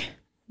 like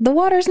the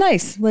water's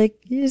nice. Like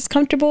it's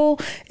comfortable.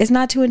 It's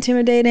not too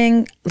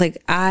intimidating. Like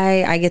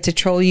I get to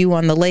troll you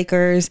on the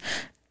Lakers.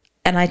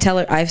 And I tell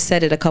her, I've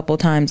said it a couple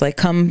times, like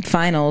come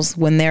finals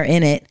when they're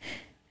in it,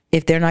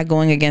 if they're not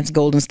going against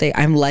Golden State,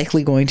 I'm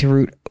likely going to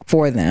root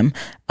for them.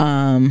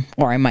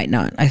 Or I might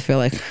not. I feel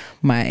like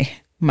my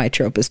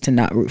trope is to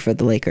not root for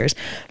the Lakers.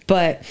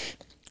 But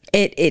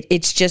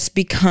it's just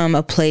become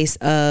a place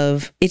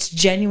of, it's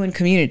genuine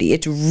community.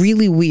 It's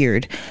really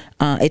weird.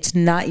 It's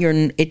not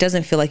it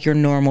doesn't feel like your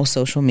normal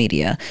social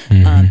media.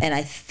 And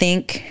I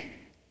think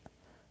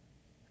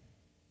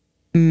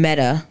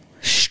Meta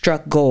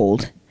struck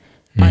gold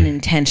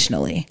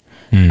unintentionally.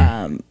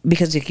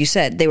 Because like you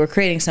said, they were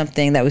creating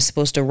something that was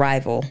supposed to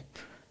rival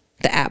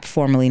the app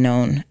formerly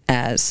known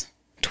as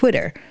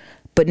Twitter.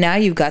 But now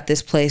you've got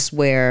this place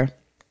where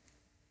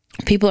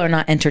people are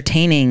not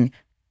entertaining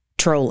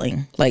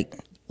trolling, like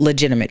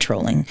legitimate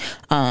trolling.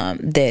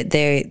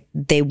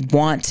 They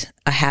want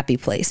a happy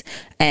place.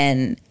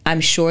 And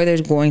I'm sure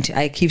there's going to,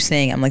 I keep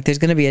saying, I'm like, there's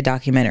going to be a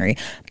documentary,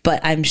 but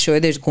I'm sure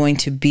there's going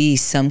to be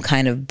some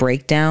kind of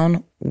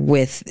breakdown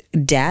with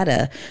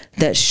data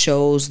that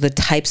shows the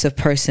types of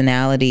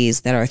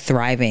personalities that are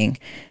thriving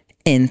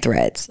in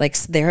Threads. Like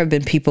there have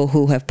been people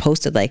who have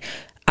posted like,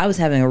 I was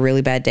having a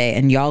really bad day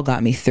and y'all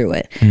got me through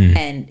it.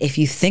 And if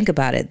you think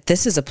about it,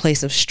 this is a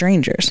place of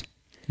strangers.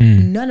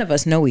 None of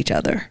us know each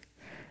other.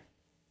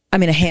 I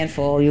mean, a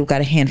handful, you've got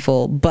a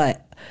handful,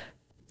 but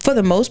for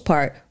the most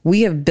part,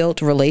 we have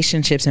built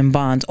relationships and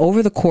bonds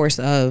over the course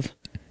of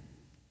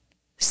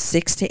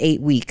 6 to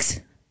 8 weeks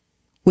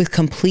with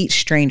complete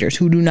strangers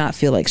who do not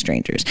feel like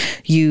strangers.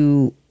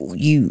 You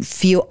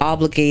feel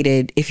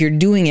obligated, if you're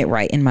doing it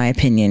right, in my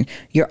opinion,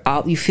 you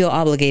feel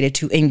obligated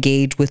to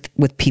engage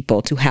with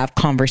people, to have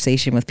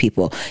conversation with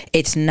people.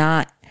 It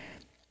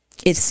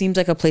seems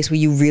like a place where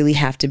you really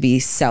have to be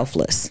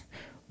selfless,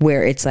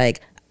 where it's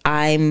like,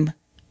 I'm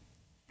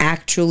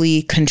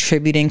actually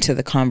contributing to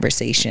the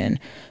conversation,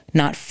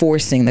 not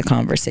forcing the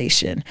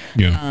conversation.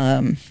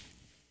 Yeah.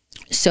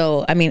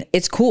 So, I mean,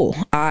 it's cool.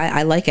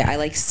 I like it. I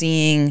like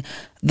seeing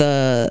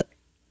the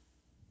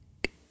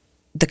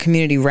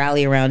community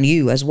rally around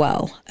you as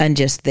well, and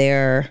just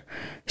their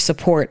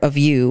support of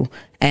you.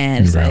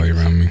 And it's rally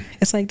around me.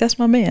 It's like, that's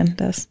my man.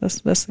 That's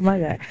my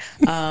guy.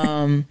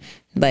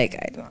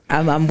 Like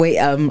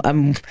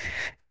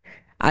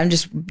I'm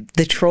just,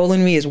 the troll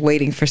in me is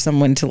waiting for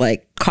someone to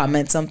like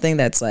comment something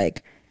that's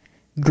like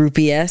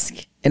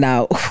groupie-esque, and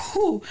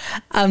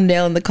I'm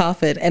nailing the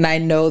coffin, and I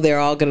know they're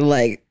all gonna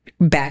like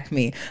back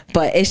me.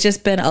 But it's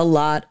just been a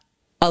lot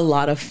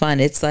of fun.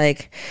 It's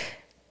like,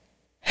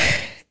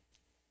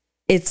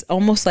 it's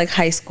almost like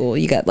high school.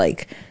 You got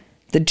like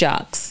the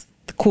jocks,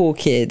 the cool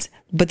kids,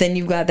 but then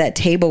you've got that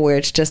table where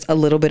it's just a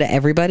little bit of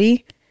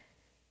everybody.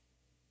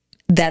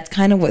 That's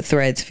kind of what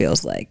Threads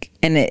feels like.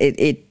 And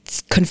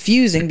it's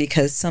confusing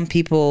because some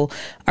people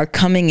are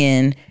coming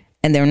in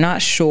and they're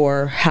not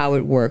sure how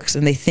it works,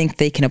 and they think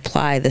they can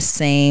apply the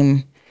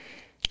same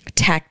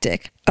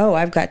tactic. Oh,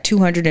 I've got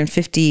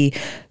 250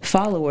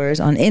 followers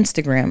on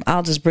Instagram,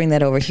 I'll just bring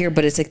that over here.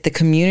 But it's like the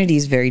community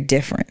is very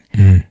different.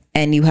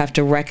 And you have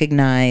to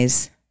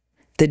recognize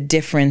the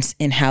difference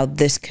in how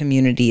this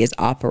community is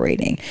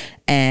operating.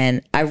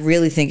 And I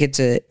really think it's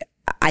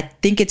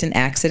an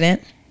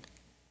accident.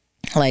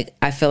 Like,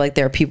 I feel like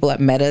there are people at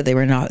Meta, they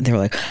were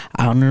like,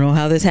 I don't know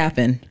how this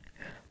happened,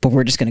 but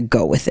we're just going to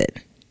go with it.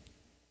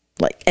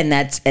 Like, and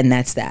that's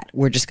that.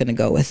 We're just going to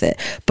go with it.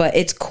 But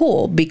it's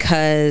cool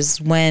because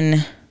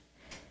when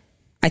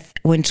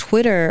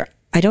Twitter,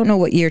 I don't know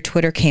what year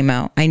Twitter came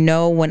out. I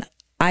know when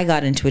I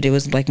got into it, it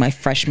was like my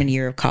freshman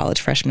year of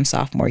college,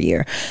 sophomore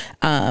year.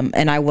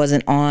 And I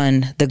wasn't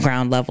on the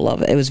ground level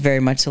of it. It was very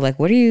much so like,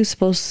 what are you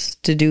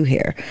supposed to do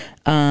here?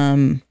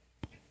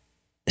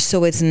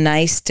 So it's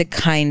nice to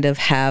kind of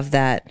have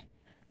that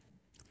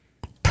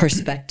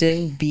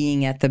perspective,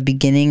 being at the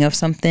beginning of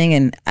something.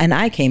 And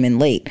I came in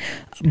late,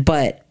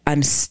 but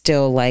I'm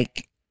still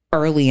like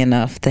early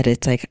enough that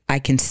it's like I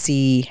can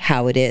see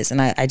how it is.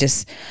 And I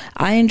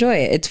enjoy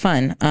it. It's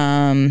fun.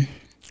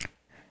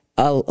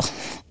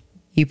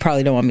 You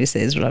probably don't want me to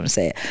say this, but I'm gonna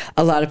say it.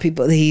 A lot of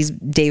people,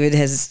 David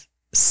has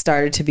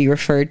started to be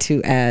referred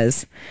to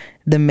as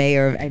the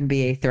mayor of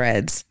NBA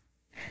Threads.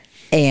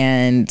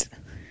 And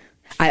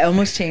I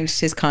almost changed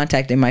his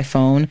contact in my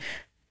phone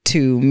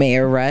to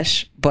Mayor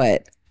Rush,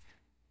 but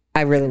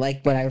I really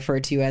like what I refer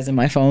to you as in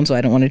my phone, so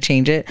I don't want to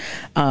change it.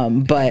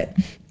 But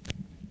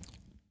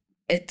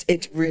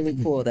it's really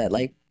cool that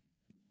like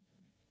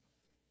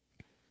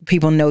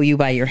people know you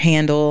by your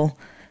handle.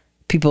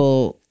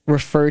 People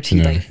refer to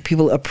you, like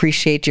people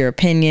appreciate your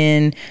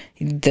opinion,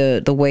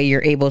 the way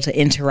you're able to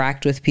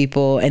interact with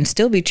people and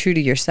still be true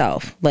to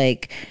yourself.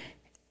 Like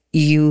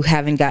you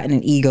haven't gotten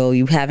an ego,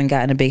 you haven't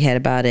gotten a big head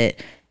about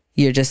it.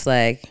 You're just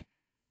like,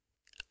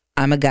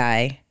 I'm a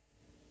guy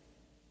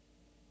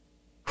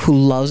who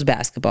loves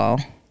basketball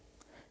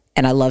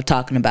and I love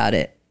talking about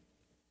it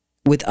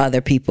with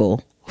other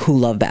people who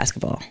love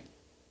basketball.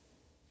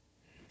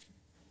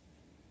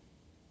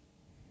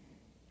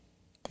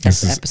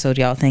 That's the episode,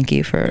 y'all. Thank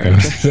you for.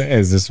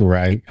 Is this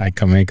where I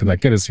come in? Because I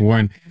could have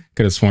sworn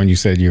you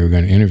said you were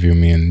going to interview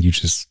me, and you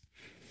just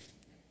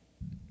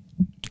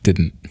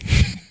didn't.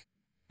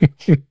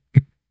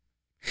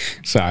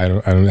 So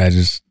I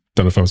just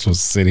don't know if I was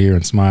supposed to sit here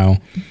and smile,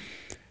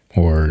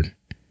 or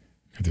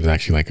if there's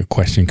actually like a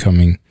question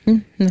coming,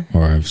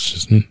 or if it's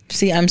just.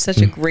 See, I'm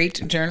such a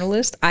great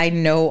journalist. I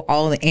know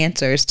all the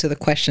answers to the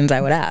questions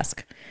I would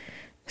ask,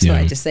 so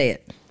I just say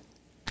it.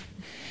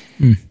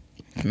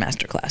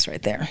 Masterclass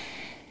right there.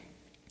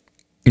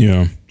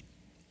 Yeah.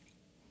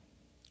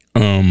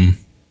 I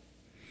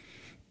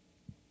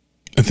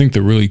think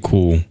the really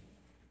cool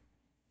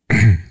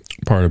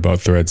part about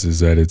Threads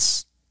is that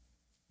it's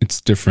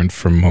different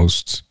from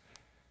most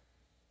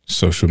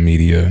social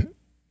media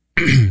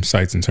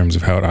sites in terms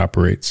of how it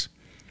operates.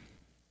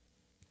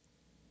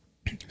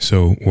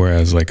 So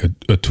whereas like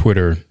a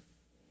Twitter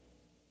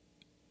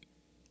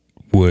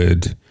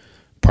would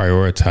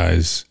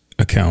prioritize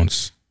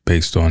accounts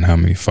based on how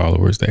many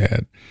followers they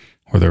had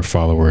or their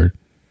follower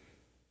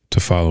to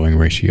following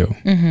ratio.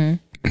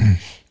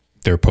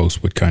 Their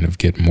post would kind of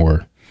get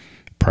more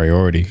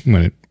priority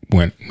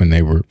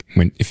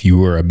if you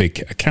were a big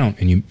account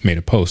and you made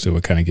a post, it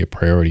would kind of get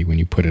priority when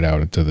you put it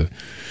out into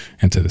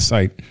the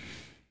site.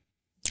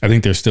 I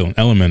think there's still an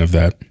element of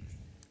that.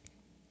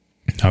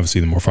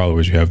 Obviously, the more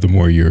followers you have, the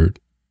more your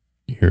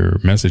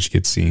message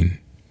gets seen.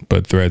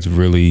 But Threads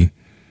really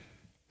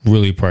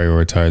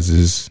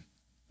prioritizes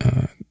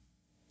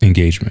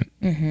engagement.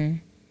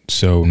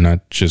 So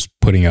not just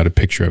putting out a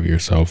picture of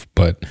yourself,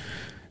 but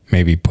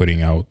maybe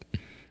putting out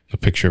a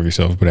picture of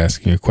yourself, but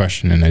asking a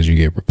question. And as you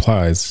get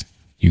replies,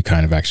 you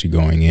kind of actually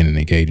going in and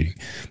engaging.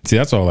 See,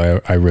 that's all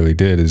I really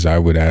did is I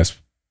would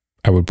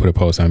put a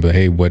post and I'd be like,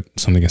 hey,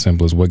 something as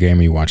simple as what game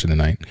are you watching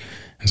tonight?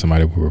 And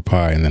somebody would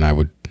reply. And then I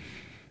would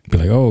be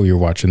like, oh, you're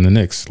watching the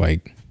Knicks.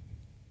 Like,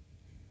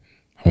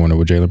 I wonder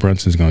what Jalen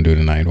Brunson's going to do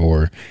tonight,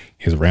 or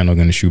is Randall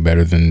going to shoot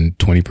better than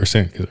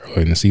 20%? Because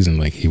early in the season,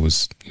 like he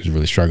was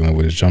really struggling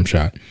with his jump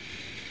shot.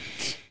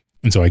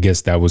 And so I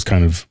guess that was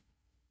kind of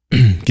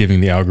giving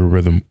the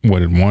algorithm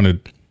what it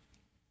wanted.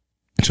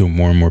 So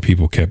more and more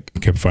people kept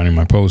finding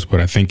my posts.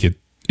 But I think it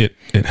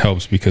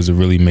helps because it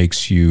really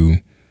makes you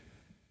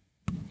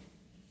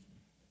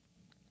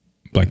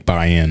like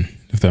buy in,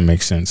 if that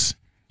makes sense.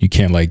 You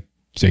can't like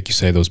you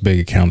say, those big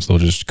accounts, they'll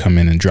just come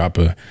in and drop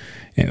a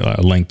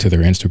link to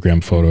their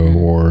Instagram photo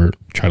or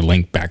try to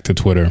link back to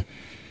Twitter.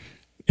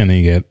 And then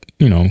you get,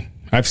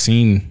 I've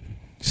seen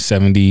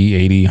 70,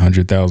 80,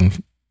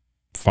 100,000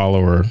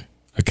 follower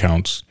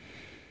accounts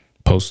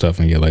post stuff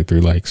and get like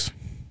 3 likes.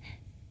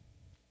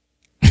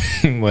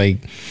 Like,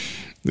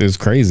 it's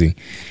crazy.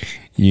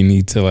 You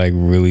need to like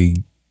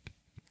really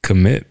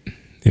commit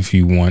if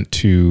you want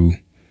to,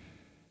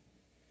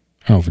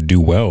 I don't know if do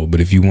well, but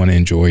if you want to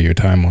enjoy your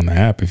time on the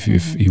app, if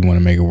you want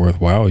to make it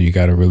worthwhile, you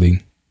got to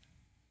really,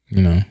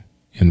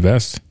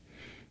 invest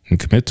and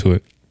commit to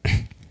it.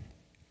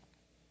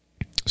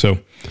 So,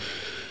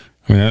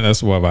 I mean,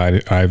 that's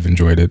why I've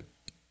enjoyed it,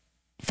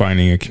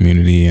 finding a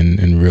community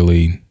and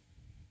really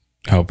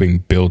helping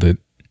build it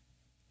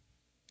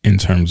in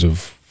terms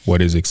of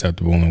what is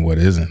acceptable and what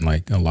isn't.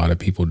 Like a lot of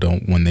people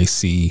don't, when they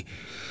see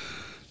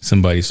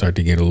somebody start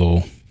to get a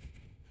little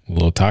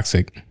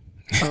toxic,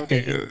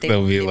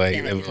 they'll be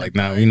like,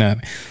 "No,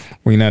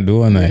 we're not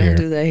doing that here.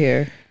 Don't do that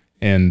here."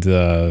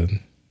 And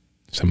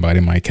somebody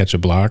might catch a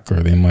block,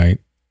 or they might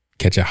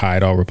catch a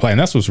hide all reply. And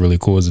that's what's really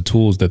cool is the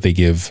tools that they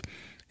give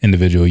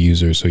individual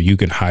users, so you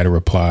can hide a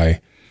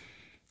reply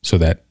so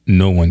that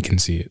no one can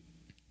see it.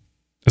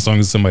 As long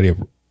as somebody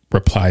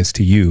replies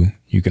to you,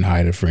 you can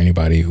hide it for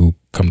anybody who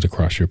comes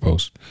across your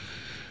post.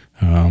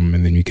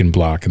 And then you can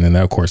block, and then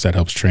that, of course, that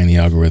helps train the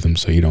algorithm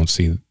so you don't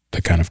see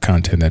the kind of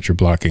content that you're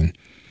blocking.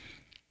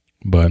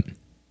 But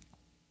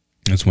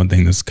that's one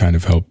thing that's kind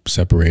of helped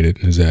separate it,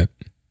 is that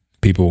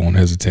people won't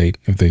hesitate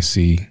if they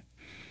see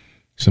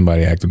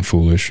somebody acting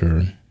foolish,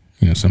 or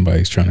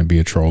somebody's trying to be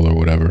a troll or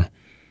whatever.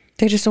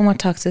 They just don't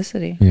want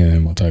toxicity. Yeah, they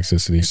want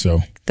toxicity. So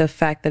the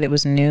fact that it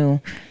was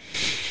new,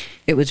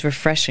 it was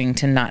refreshing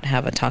to not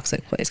have a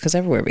toxic place, because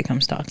everywhere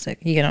becomes toxic.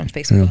 You get on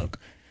Facebook,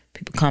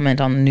 people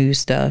comment on the news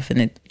stuff,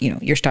 and it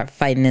you start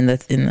fighting in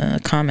the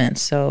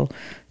comments. So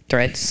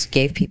Threads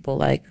gave people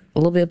like a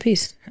little bit of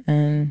peace,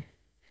 and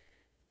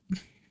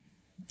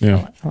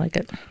I like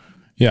it.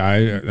 Yeah,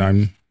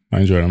 I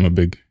enjoy it. I'm a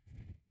big.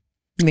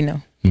 We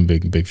know. I'm a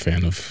big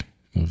fan of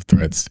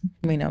Threads.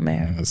 We know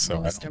Mayor. So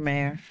Mr.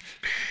 Mayor.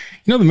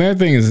 You know, the Mayor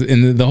thing is,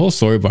 and the whole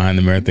story behind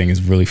the Mayor thing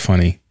is really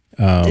funny.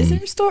 Is there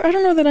a story? I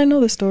don't know that I know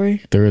the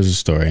story. There is a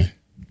story,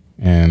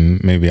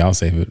 and maybe I'll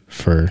save it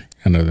for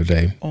another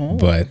day. Oh.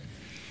 But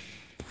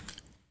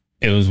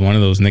it was one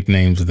of those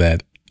nicknames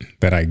that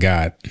I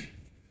got,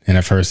 and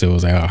at first it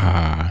was like,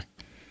 ah,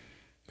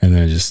 and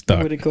then it just stuck.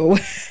 Where'd it go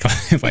away?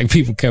 Like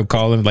people kept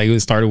calling. Like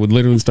it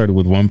literally started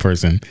with one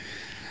person.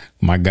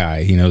 My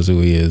guy, he knows who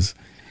he is.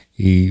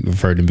 He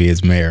referred to me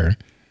as Mayor,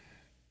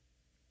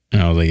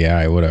 and I was like, yeah, all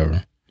right,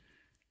 whatever.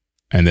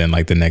 And then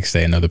like the next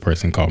day, another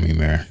person called me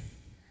Mayor.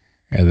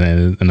 And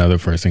then another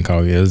person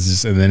called me. And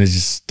then it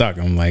just stuck.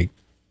 I'm like,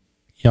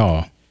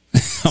 y'all,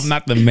 I'm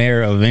not the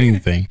mayor of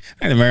anything.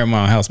 I'm the mayor of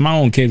my own house. My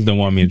own kids don't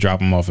want me to drop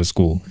them off at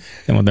school.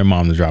 They want their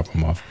mom to drop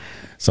them off.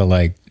 So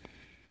like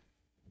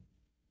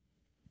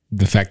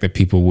the fact that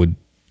people would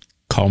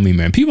call me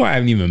mayor, people I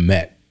haven't even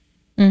met,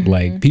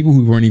 like people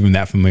who weren't even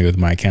that familiar with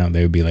my account,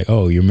 they would be like,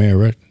 oh, you're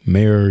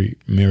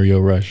Mario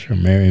Rush or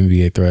Mayor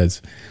NBA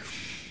Threads.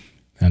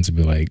 And to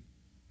be like,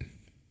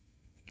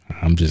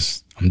 I'm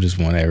just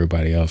one of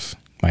everybody else.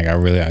 Like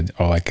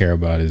all I care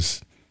about is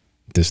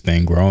this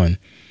thing growing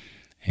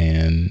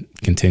and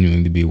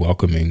continuing to be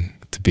welcoming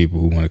to people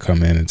who want to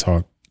come in and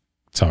talk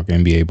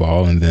NBA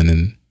ball. And then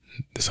in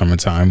the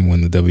summertime when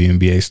the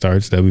WNBA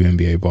starts,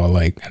 WNBA ball,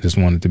 like I just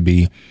want it to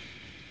be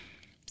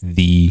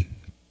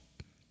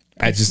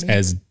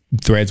as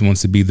Threads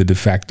wants to be the de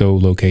facto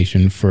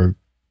location for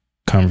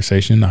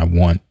conversation, I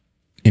want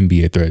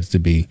NBA Threads to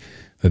be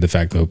the de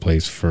facto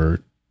place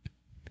for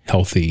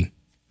healthy,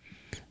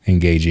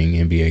 engaging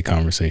NBA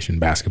conversation,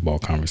 basketball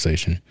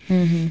conversation.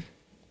 Mm-hmm.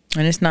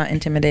 And it's not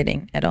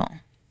intimidating at all.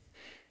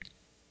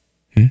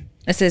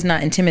 I said it's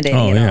not intimidating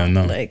at all.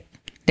 No. Like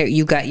there,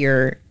 you got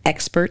your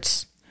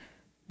experts.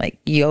 Like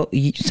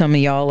some of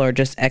y'all are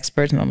just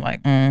experts, and I'm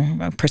like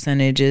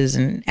percentages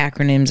and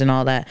acronyms and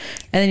all that.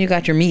 And then you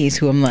got your me's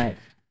who I'm like,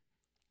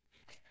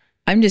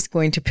 I'm just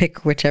going to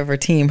pick whichever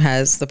team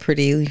has the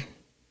pretty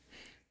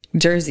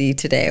jersey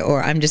today,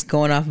 or I'm just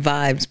going off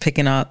vibes,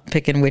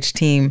 picking which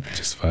team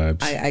just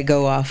vibes I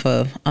go off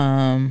of,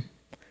 and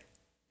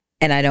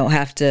I don't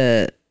have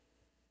to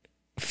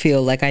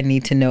feel like I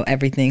need to know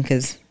everything,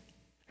 because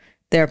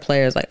there are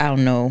players like I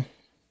don't know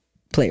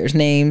players'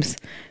 names.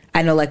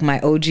 I know like my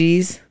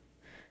OGs,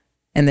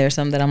 and there's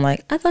some that I'm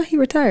like, I thought he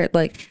retired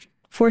like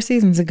 4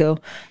 seasons ago.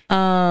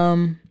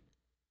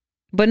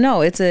 But no,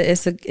 it's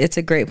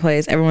a great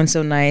place. Everyone's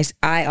so nice.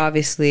 I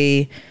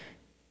obviously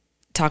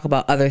talk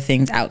about other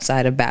things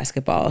outside of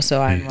basketball.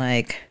 So I'm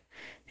like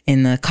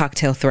in the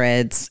cocktail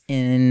threads,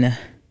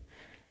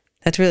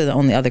 that's really the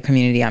only other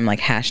community I'm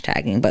like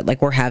hashtagging, but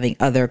like we're having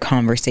other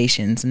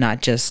conversations,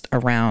 not just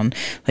around,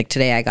 like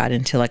today I got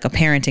into like a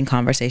parenting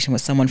conversation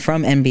with someone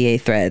from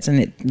NBA Threads,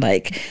 and it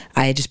like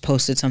I just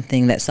posted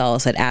something that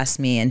Salas had asked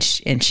me, and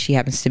she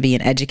happens to be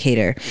an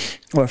educator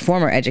or a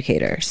former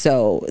educator,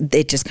 so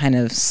it just kind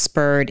of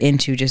spurred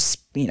into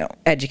just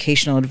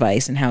educational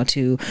advice and how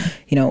to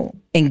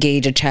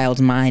engage a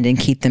child's mind and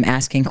keep them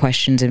asking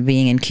questions and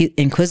being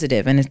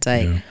inquisitive. And it's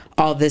like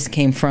all this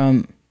came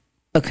from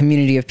a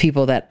community of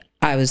people that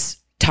I was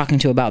talking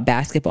to about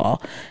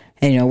basketball,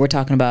 and we're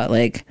talking about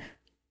like,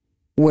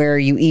 where are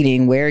you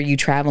eating, where are you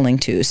traveling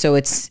to? So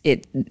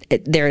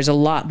there's a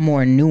lot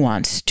more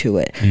nuance to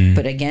it.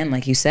 But again,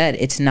 like you said,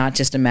 it's not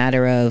just a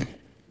matter of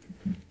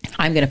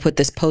I'm going to put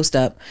this post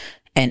up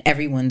and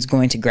everyone's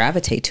going to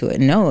gravitate to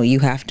it. No, you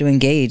have to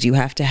engage. You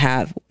have to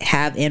have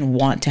and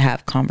want to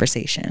have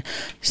conversation.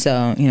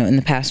 So in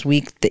the past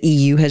week, the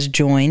EU has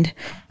joined.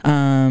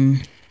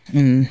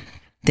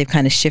 They've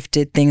kind of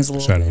shifted things a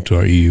little bit. Shout out to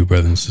our EU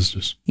brothers and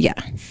sisters. Yeah,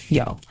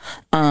 yo.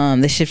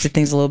 They shifted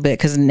things a little bit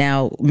because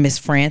now Miss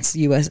France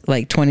US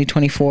like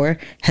 2024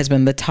 has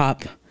been the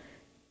top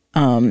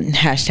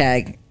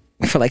hashtag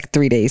for like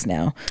 3 days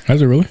now.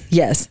 Has it really?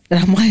 Yes. And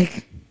I'm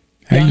like,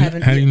 how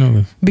do you know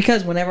this?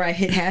 Because whenever I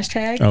hit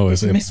hashtag,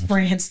 it's Miss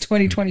France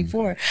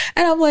 2024.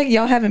 And I'm like,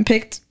 y'all haven't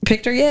picked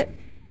her yet?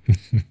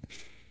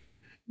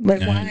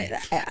 Like, why?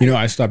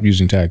 I stopped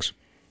using tags.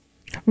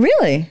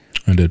 Really?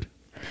 I did.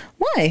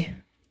 Why?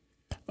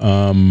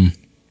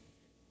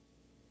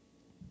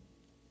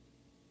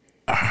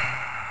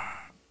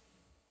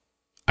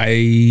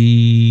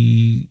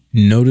 I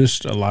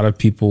noticed a lot of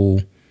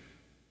people,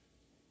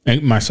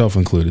 and myself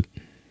included,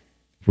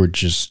 were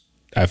just,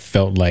 I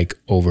felt like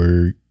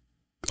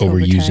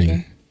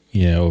overusing,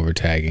 over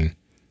tagging.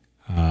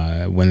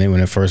 When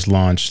it first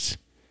launched,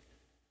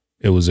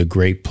 it was a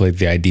great play.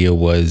 The idea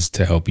was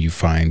to help you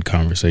find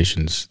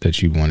conversations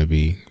that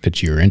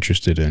you're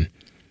interested in.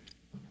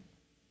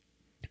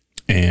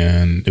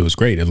 And it was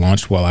great. It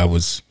launched while I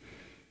was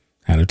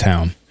out of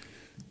town.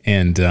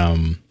 And,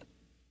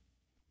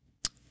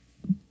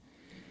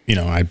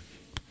 I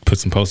put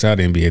some posts out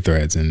in NBA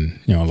Threads, and,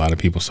 a lot of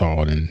people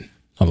saw it, and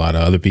a lot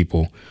of other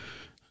people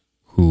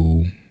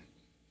who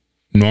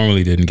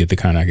normally didn't get the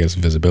kind of, I guess,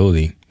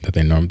 visibility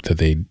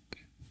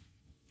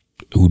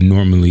who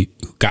normally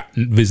got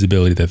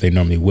visibility that they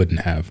normally wouldn't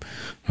have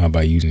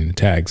by using the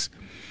tags.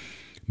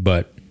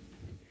 But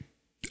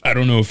I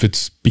don't know if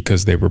it's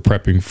because they were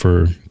prepping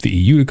for the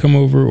EU to come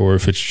over, or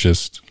if it's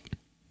just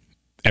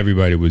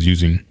everybody was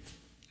using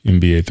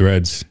NBA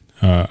Threads.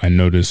 I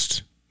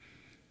noticed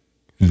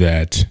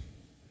that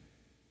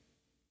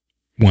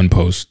one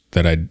post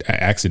that I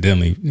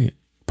accidentally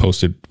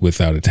posted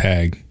without a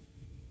tag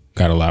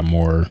got a lot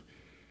more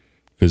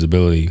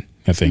visibility,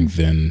 I think,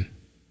 than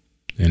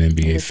an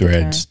NBA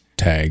Threads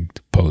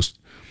tagged post.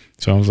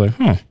 So I was like,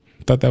 I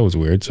thought that was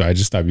weird. So I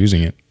just stopped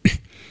using it.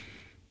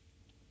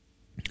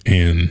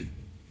 And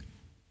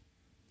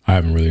I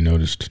haven't really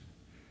noticed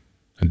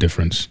a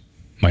difference.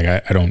 Like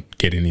I don't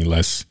get any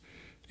less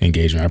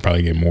engagement. I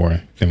probably get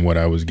more than what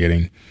I was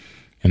getting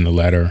in the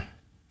latter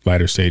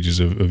stages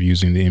of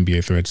using the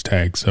NBA Threads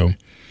tag. So,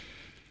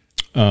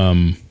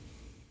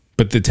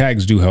 but the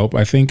tags do help,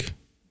 I think,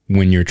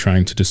 when you're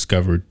trying to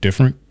discover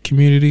different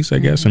communities, I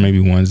guess, or maybe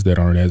ones that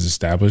aren't as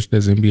established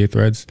as NBA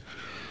Threads.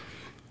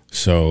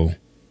 So,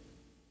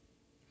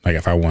 like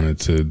if I wanted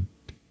to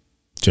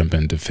jump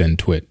into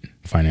FinTwit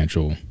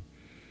financial,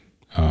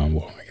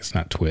 well, I guess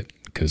not Twit,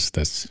 because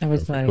that's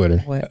Twitter.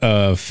 What?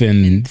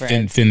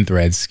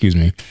 FinThreads, excuse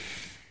me.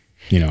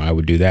 You know, I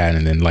would do that,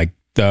 and then like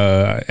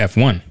the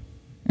F1.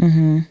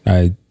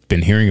 I've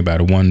been hearing about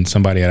it.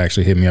 Somebody had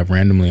actually hit me up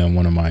randomly on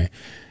one of my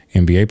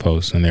NBA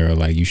posts, and they were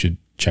like, "You should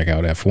check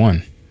out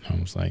F1." I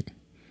was like,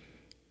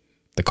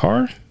 "The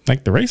car,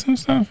 like the race and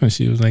stuff?" And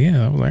she was like,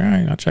 "Yeah." I was like, "All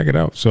right, I'll check it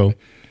out." So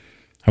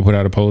I put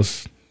out a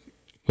post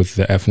with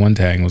the F1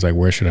 tag and was like,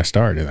 "Where should I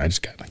start?" And I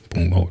just got like,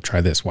 boom, oh,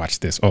 try this, watch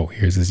this. Oh,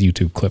 here's this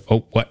YouTube clip.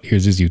 Oh, what?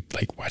 Here's this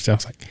like watch that. I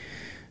was like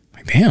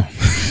damn,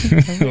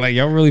 like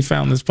y'all really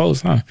found this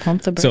post, huh?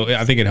 Pump the brakes. So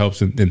I think it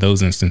helps in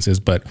those instances.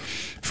 But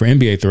for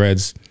NBA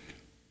Threads,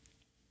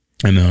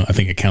 and I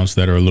think accounts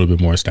that are a little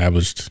bit more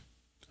established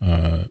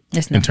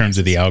in terms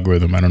of the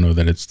algorithm, I don't know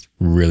that it's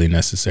really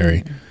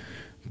necessary,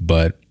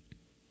 but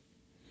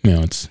you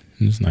know, it's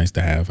nice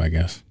to have, I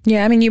guess.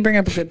 Yeah, I mean, you bring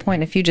up a good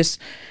point. If you just,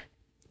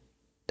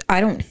 I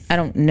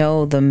don't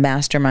know the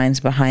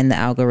masterminds behind the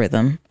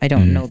algorithm. I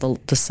don't know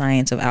the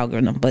science of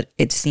algorithm, but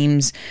it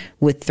seems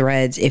with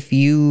Threads, if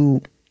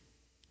you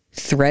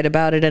thread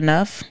about it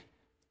enough,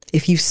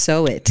 if you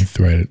sow it,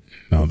 thread it,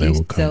 no, they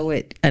will come. Sow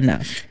it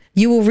enough,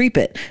 you will reap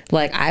it.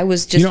 Like I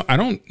was just, you know, I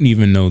don't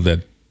even know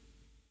that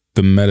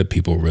the meta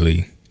people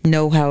really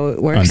know how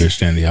it works,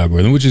 understand the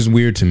algorithm, which is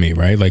weird to me,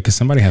 right? Like, 'cause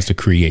somebody has to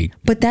create.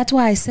 But that's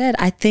why I said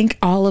I think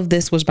all of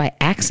this was by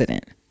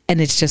accident, and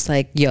it's just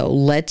like, yo,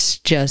 let's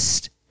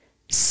just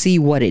see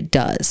what it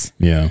does.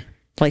 Yeah.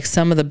 Like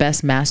some of the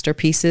best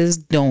masterpieces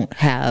don't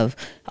have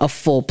a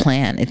full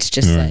plan. It's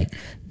just like,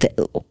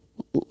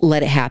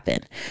 let it happen.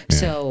 Yeah.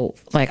 So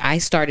like I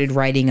started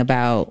writing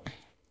about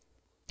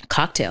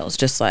cocktails,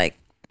 just like,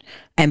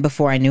 and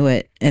before I knew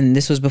it, and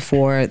this was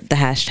before the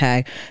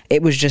hashtag,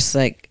 it was just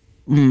like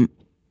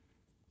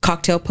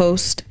cocktail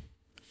post,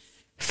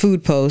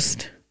 food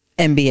post,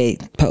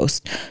 NBA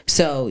post.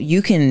 So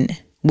you can,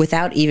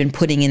 without even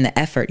putting in the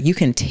effort, you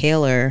can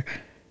tailor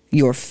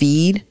your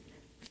feed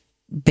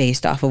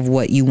based off of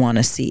what you want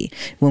to see.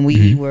 When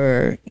we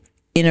were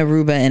in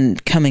Aruba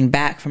and coming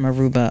back from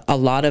Aruba, a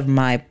lot of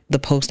the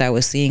post I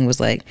was seeing was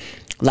like,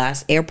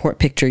 last airport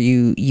picture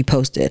you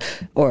posted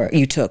or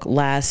you took,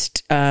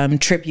 last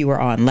trip you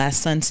were on,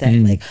 last sunset,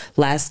 like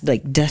last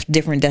like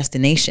different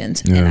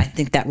destinations. And I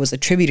think that was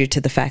attributed to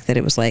the fact that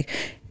it was like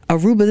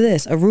Aruba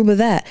this, Aruba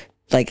that.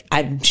 Like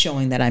I'm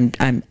showing that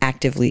I'm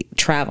actively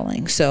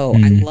traveling. So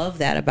I love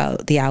that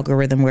about the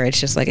algorithm, where it's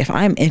just like, if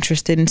I'm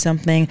interested in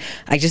something,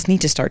 I just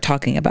need to start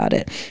talking about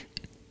it.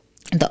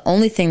 The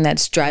only thing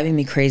that's driving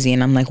me crazy,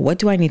 and I'm like, what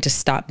do I need to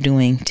stop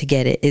doing to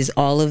get it, is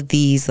all of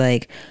these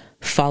like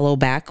follow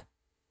back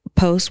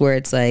posts where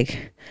it's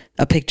like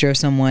a picture of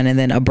someone and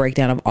then a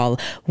breakdown of all,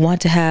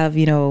 want to have,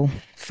 you know,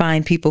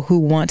 find people who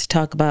want to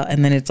talk about,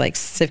 and then it's like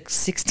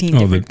 16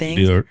 different things.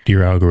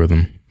 Your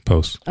algorithm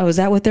posts. Oh, is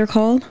that what they're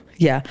called?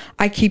 Yeah.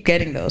 I keep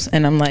getting those,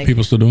 and I'm like,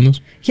 people still doing this?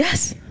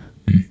 Yes.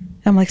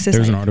 I'm like, sis,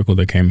 there's an article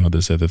that came out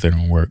that said that they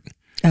don't work.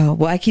 Oh,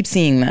 well, I keep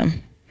seeing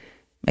them,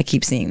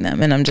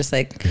 and I'm just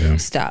like,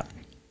 stop.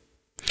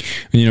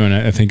 You know, and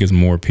I think as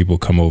more people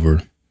come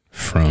over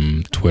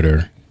from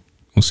Twitter,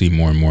 we'll see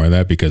more and more of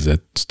that, because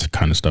that's the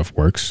kind of stuff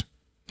works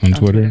on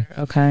Twitter.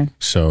 Okay.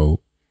 So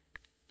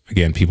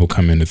again, people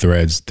come into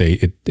Threads,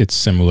 it's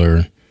similar.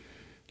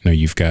 You know,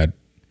 you've got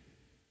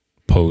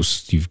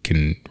posts, you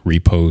can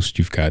repost,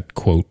 you've got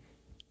quote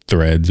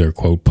threads or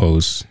quote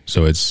posts.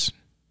 So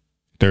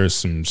there's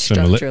some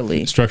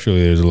structurally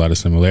there's a lot of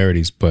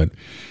similarities, but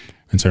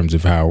in terms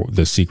of how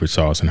the secret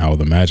sauce and how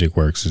the magic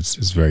works,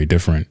 it's very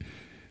different.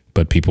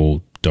 But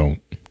people don't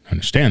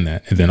understand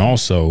that. And then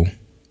also,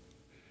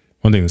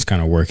 one thing that's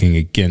kind of working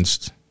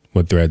against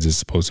what Threads is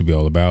supposed to be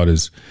all about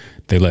is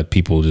they let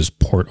people just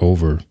port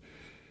over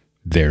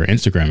their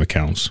Instagram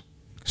accounts.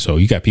 So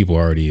you got people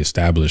already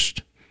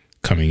established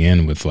coming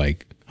in with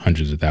like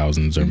hundreds of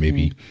thousands or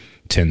maybe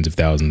tens of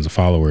thousands of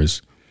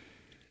followers.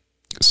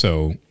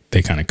 So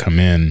they kind of come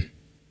in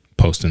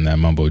posting that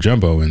mumbo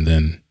jumbo, and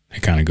then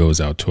it kind of goes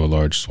out to a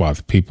large swath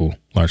of people.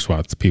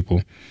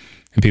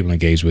 and people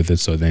engage with it.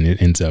 So then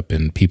it ends up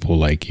in people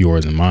like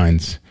yours and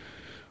mine's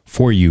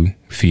For You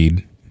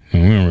feed.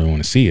 And we don't really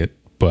want to see it,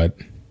 but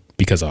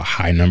because a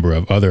high number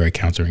of other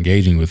accounts are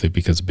engaging with it,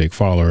 because a big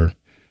follower,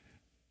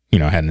 you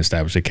know, had an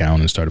established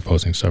account and started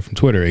posting stuff from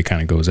Twitter, it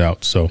kind of goes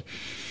out. So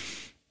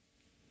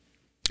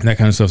that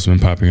kind of stuff's been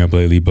popping up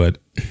lately, but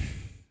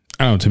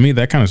I don't know, to me,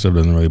 that kind of stuff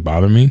doesn't really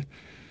bother me.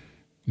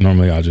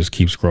 Normally I'll just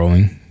keep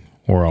scrolling,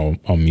 or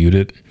I'll mute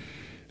it.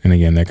 And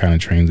again, that kind of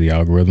trains the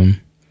algorithm.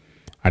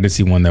 I did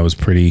see one that was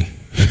pretty,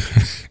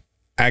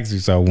 I actually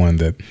saw one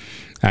that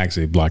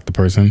actually blocked the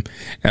person.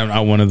 And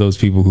I'm one of those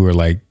people who are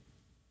like,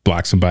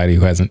 block somebody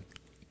who hasn't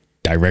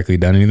directly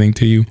done anything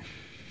to you.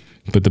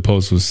 But the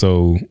post was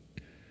so,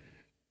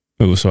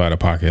 it was so out of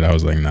pocket. I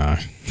was like, nah,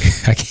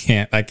 I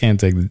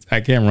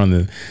can't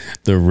run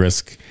the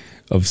risk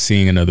of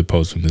seeing another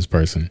post from this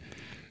person.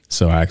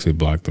 So I actually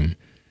blocked them.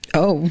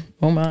 Oh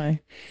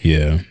my.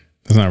 Yeah.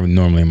 That's not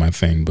normally my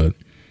thing, but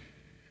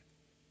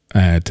I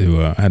had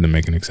to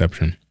make an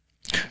exception.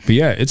 But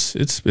yeah,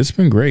 it's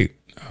been great.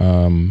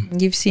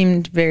 You've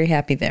seemed very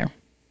happy there.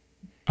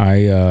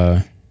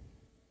 It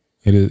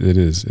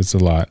is. It's a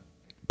lot,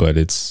 but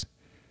it's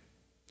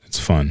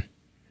fun.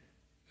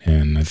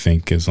 And I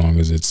think as long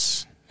as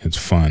it's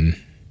fun,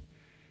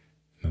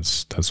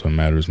 that's what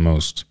matters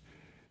most.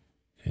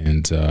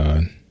 And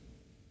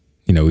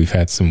you know, we've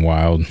had some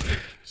wild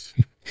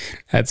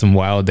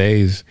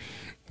days.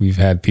 We've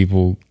had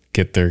people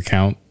get their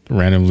account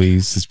randomly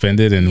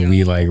suspended, and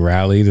we like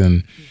rallied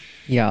and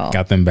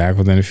got them back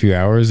within a few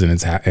hours, and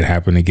it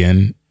happened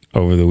again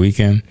over the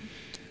weekend.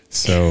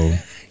 So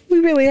we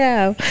really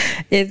have.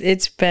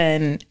 It's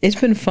been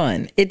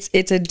fun. It's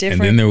a different.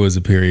 And then there was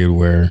a period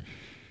where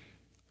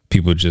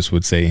people just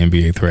would say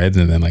NBA Threads,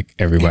 and then like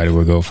everybody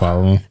would go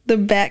follow them. The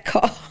back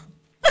call.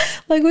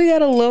 Like we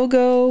got a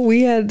logo.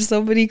 We had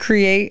somebody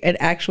create an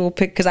actual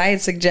pic, because I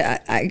had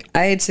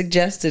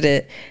suggested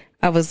it.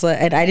 I was like,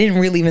 and I didn't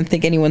really even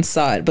think anyone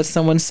saw it, but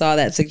someone saw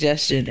that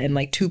suggestion, and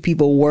like two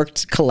people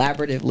worked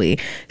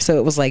collaboratively. So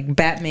it was like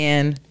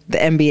Batman, the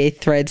NBA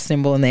Thread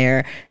symbol in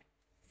there.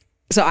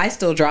 So I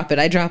still drop it.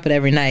 I drop it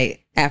every night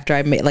after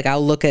I make, like,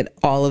 I'll look at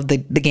all of the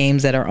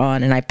games that are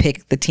on, and I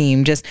pick the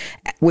team, just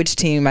which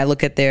team. I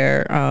look at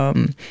their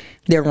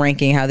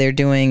ranking, how they're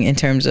doing in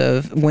terms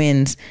of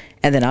wins,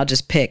 and then I'll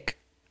just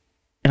pick,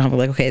 and I'll be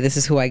like, okay, this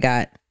is who I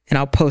got, and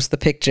I'll post the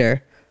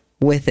picture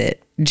with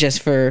it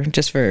just for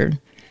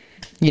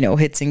you know,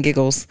 hits and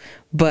giggles.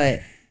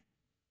 But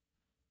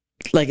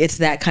like, it's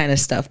that kind of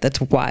stuff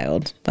that's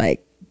wild.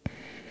 Like,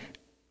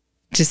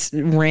 just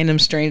random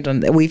strange.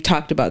 We've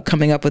talked about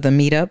coming up with a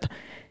meetup,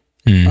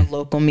 a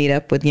local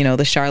meetup with, you know,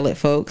 the Charlotte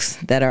folks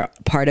that are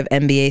part of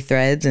NBA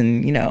Threads.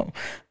 And, you know,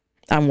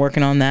 I'm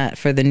working on that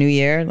for the new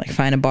year. Like,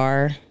 find a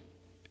bar,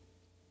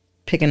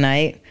 pick a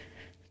night,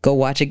 go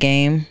watch a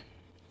game,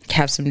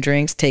 have some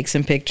drinks, take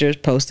some pictures,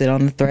 post it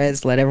on the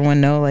Threads, let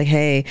everyone know, like,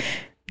 hey,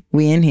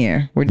 we in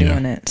here, we're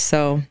doing it.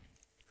 So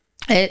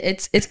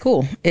it's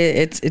cool.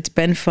 It's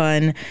been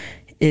fun.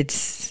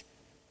 It's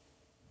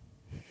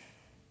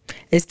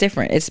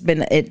different. It's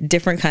been a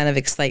different kind of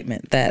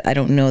excitement that I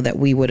don't know that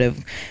we would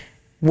have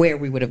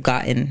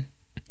gotten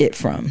it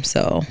from.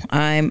 So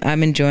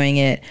I'm enjoying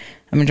it.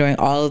 I'm enjoying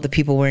all of the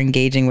people we're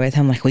engaging with.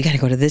 I'm like, we got to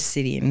go to this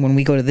city, and when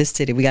we go to this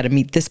city, we got to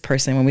meet this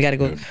person. When we got to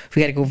go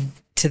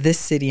to this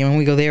city, and when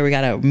we go there, we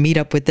got to meet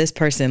up with this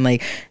person.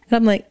 Like, and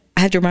I'm like,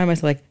 I have to remind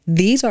myself, like,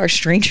 these are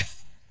strangers.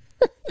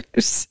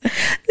 These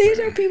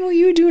are people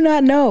you do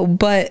not know.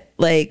 But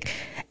like,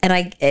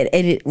 and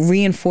it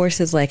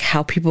reinforces like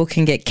how people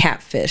can get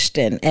catfished,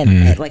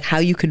 and like how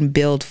you can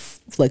build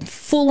like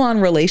full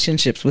on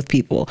relationships with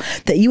people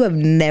that you have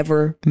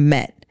never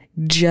met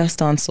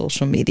just on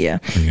social media.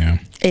 Yeah,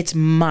 it's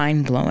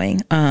mind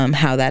blowing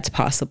how that's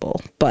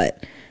possible,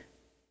 but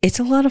it's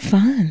a lot of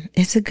fun.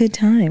 It's a good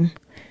time.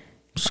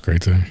 It's a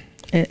great time.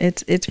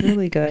 It's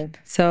really good.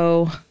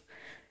 So,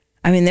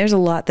 I mean, there's a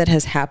lot that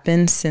has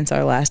happened since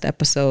our last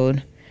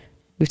episode.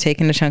 We've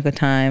taken a chunk of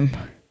time.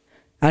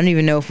 I don't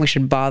even know if we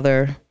should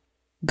bother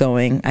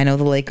going. I know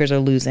the Lakers are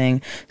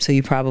losing, so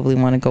you probably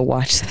want to go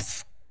watch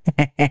this.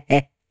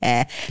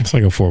 It's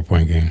like a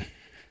 4-point game.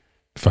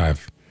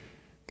 5.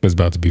 It's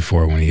about to be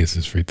 4 when he hits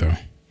his free throw.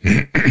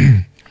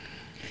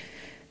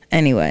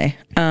 Anyway.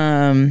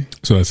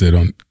 So that's it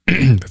on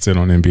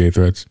NBA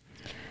Threads.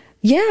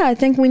 Yeah, I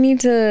think we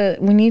need to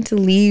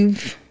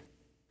leave.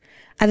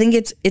 I think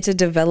it's a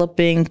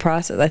developing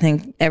process. I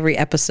think every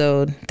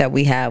episode that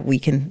we have, we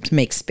can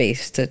make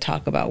space to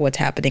talk about what's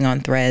happening on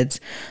Threads,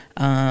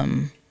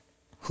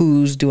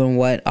 who's doing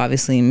what.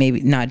 Obviously, maybe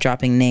not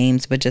dropping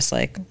names, but just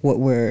like what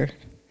we're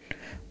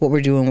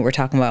doing, what we're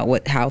talking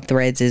about, how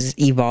Threads is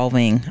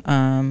evolving.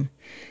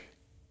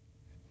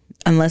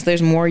 Unless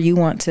there's more you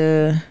want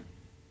to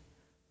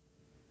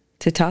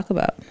talk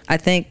about, I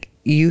think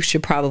you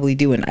should probably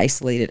do an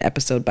isolated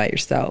episode by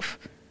yourself.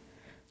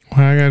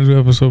 Why I gotta do an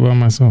episode by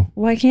myself?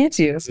 Why can't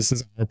you? This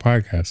is our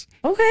podcast.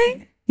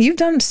 Okay. You've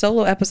done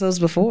solo episodes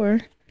before.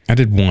 I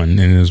did one,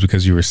 and it was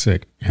because you were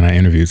sick, and I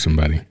interviewed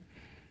somebody.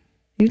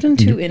 You've done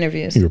 2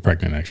 interviews. You were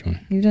pregnant, actually.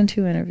 You've done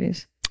 2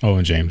 interviews. Oh,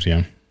 and James,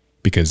 yeah.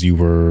 Because you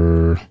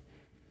were,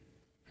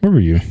 where were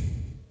you?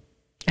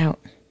 Out.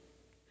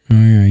 Oh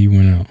yeah, you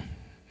went out.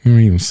 You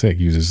weren't even sick.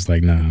 You was just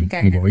like, nah, I'm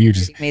going. You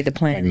just made the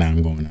plan. like, nah,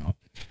 I'm going out.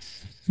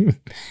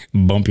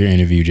 Bump your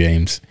interview,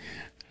 James.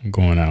 I'm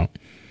going out.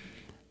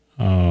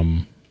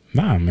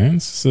 Nah, man.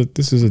 This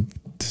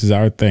is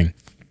our thing.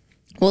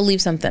 We'll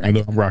leave something.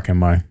 I'm rocking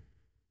my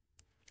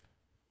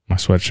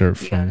sweatshirt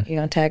from. You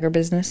gonna tag her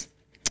business?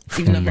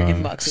 Even though her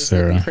inbox is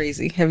looking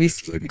crazy. Have you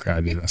seen?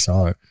 I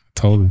saw it. I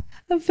told her.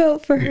 I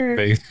felt for her.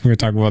 We were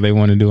talking about they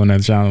want to do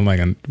another challenge. Like,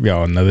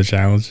 y'all, another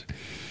challenge.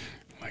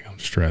 Like, I'm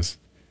stressed.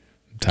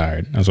 I'm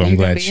tired. That's why I'm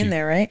glad she's in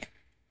there, right?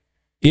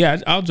 Yeah,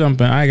 I'll jump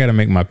in. I got to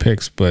make my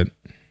picks, but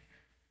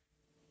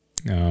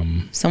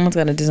someone's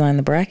got to design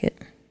the bracket.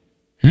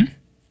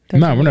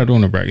 No, we're not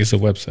doing a bracket. It's a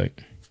website.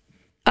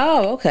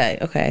 Oh,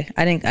 okay.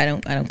 I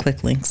don't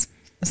click links.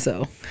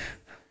 So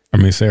I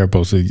mean, Sarah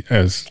posted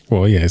as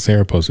well. Yeah,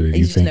 Sarah posted it.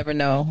 You just never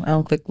know. I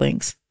don't click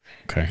links.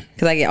 Okay.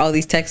 Because I get all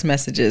these text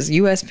messages.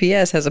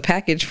 USPS has a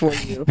package for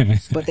you,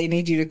 but they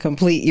need you to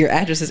complete. Your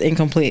address is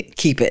incomplete.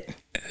 Keep it.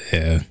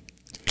 Yeah.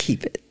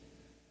 Keep it.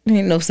 There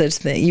ain't no such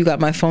thing. You got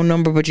my phone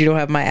number, but you don't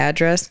have my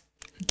address.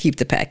 Keep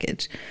the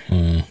package.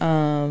 Maybe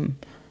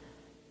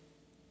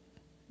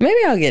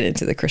I'll get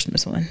into the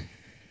Christmas one.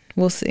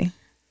 We'll see.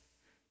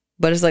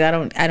 But it's like I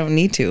don't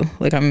need to.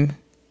 Like I'm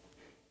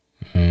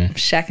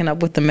shacking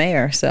up with the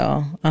mayor,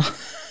 so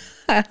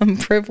I'm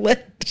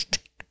privileged.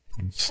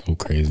 It's so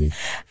crazy.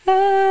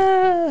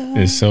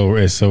 It's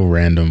so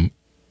random.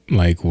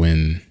 Like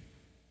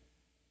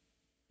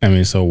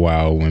it's so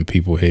wild when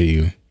people hit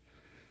you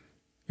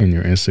in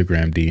your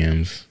Instagram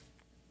DMs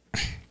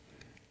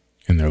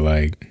and they're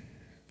like,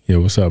 "Yo,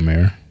 what's up,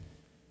 mayor?"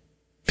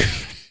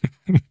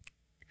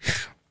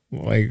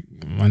 Like,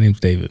 my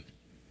name's David.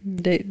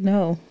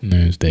 No. My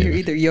name's David. You're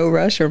either Yo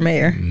Rush or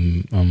Mayor.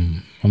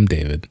 I'm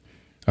David.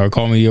 Or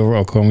call me Yo,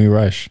 or call me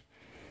Rush.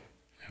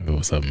 I go,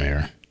 what's up,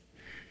 Mayor?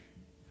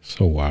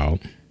 So wild.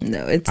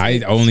 No, it's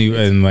like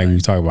we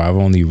talked about, I've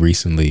only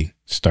recently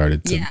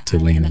started to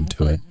lean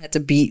into it. I had to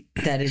beat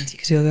that into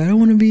because you're like, I don't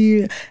want to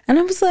be, and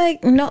I was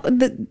like, no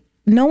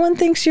one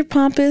thinks you're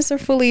pompous or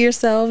full of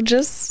yourself.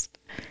 Just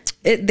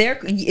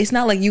it's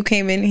not like you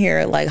came in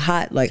here like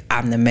hot, like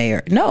I'm the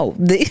mayor. No,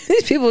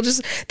 these people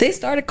they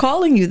started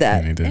calling you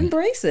that.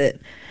 Embrace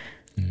it.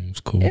 It's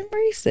cool.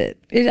 Embrace it.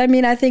 I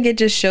mean, I think it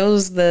just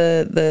shows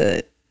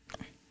the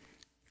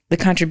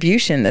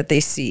contribution that they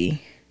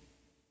see.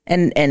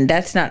 And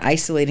that's not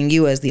isolating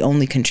you as the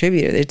only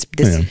contributor. It's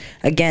this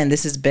again,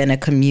 this has been a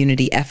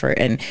community effort,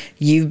 and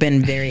you've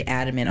been very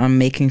adamant on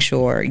making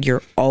sure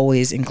you're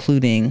always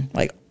including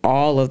like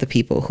all of the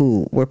people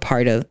who were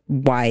part of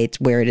why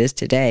it's where it is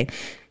today.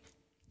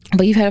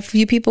 But you've had a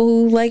few people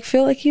who like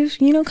feel like you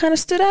kind of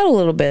stood out a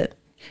little bit.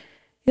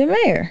 The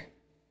mayor.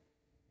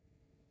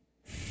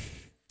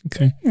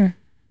 Okay. Yeah.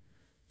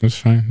 That's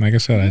fine. Like I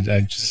said,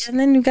 I just, and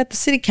then you got the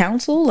city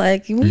council.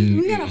 Like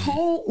we got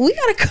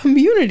a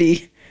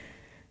community.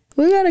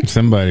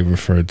 Somebody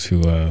referred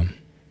to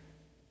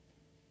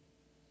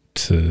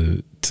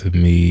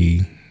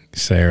me,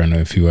 Sarah, and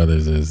a few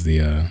others as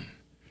the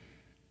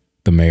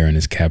mayor and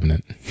his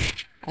cabinet.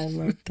 I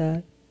love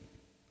that.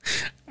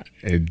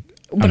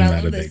 But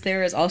I love that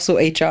Sarah is also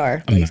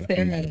HR.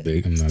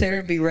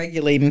 Sarah be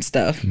regulating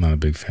stuff. I'm not a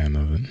big fan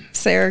of it.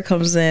 Sarah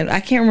comes in. I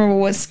can't remember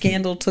what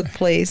scandal took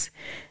place,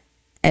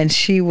 and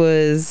she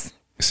was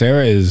like,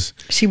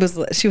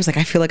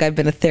 I feel like I've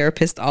been a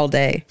therapist all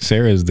day.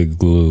 Sarah is the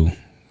glue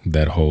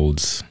that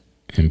holds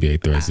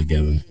NBA threads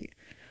together.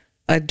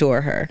 Adore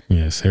her.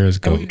 Yeah, Sarah's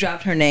goat. We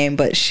dropped her name,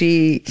 but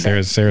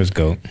Sarah's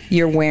goat.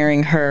 You're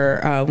wearing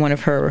her one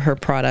of her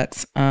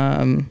products,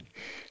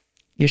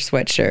 your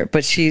sweatshirt,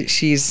 but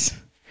she's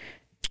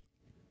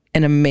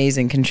an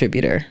amazing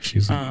contributor.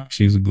 She's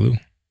a glue.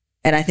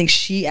 And I think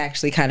she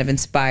actually kind of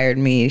inspired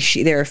me.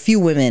 There are a few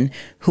women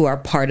who are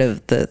part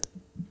of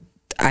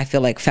I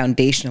feel like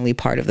foundationally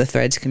part of the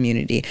Threads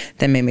community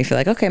that made me feel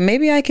like, okay,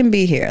 maybe I can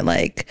be here.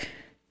 Like,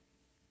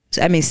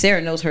 I mean,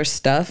 Sarah knows her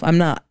stuff. I'm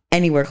not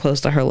anywhere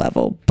close to her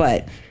level,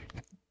 but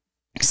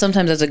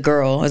sometimes as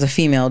a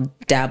female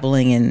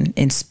dabbling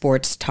in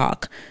sports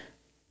talk,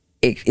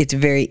 it's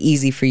very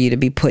easy for you to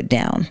be put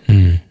down.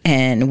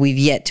 And we've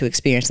yet to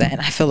experience that. And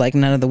I feel like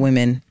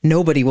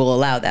nobody will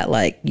allow that.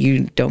 Like,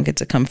 you don't get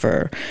to come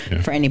for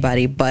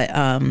anybody, but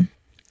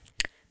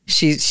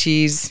she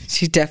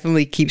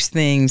definitely keeps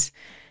things.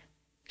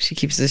 She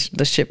keeps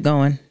the ship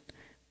going.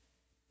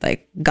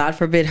 Like, God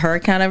forbid her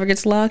account ever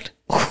gets locked.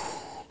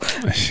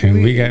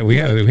 we had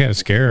a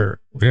scare.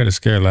 We had a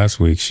scare last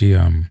week. She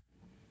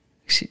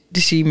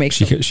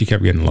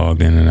kept getting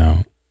logged in and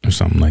out or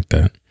something like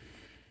that.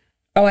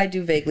 Oh, I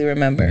do vaguely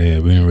remember. Yeah,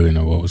 we didn't really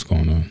know what was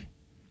going on.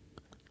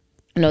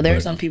 No, there are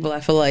some people I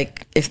feel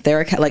like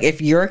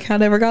if your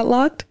account ever got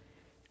locked,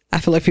 I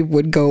feel like people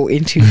would go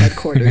into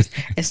headquarters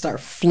and start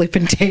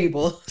flipping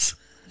tables.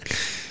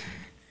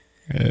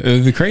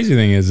 The crazy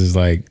thing is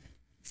like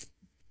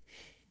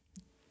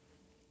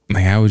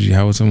how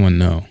would someone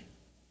know?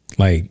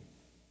 Like,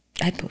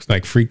 I'd post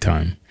like Freak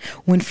Time.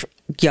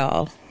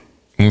 Y'all.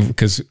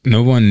 because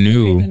no one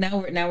knew.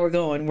 Now we're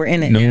going. We're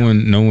in it.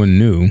 No one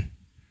knew,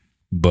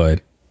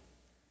 but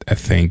I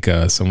think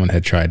someone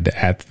had tried to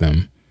at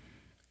them,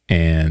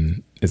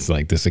 and it's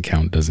like this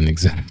account doesn't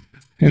exist.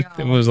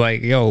 It was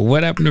like, yo,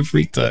 what happened to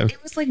Freak Time?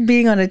 It was like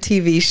being on a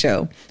TV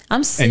show.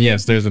 And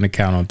yes, there's an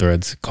account on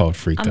Threads called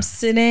Freak Time. I'm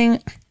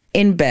sitting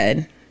in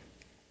bed.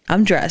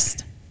 I'm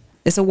dressed.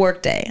 It's a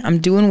work day. I'm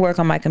doing work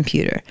on my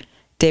computer.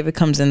 David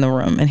comes in the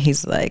room and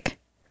he's like,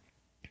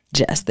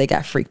 Jess, they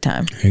got Freak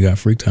Time. They got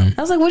Freak Time.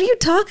 I was like, what are you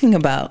talking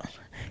about?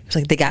 He was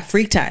like, they got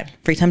Freak Time.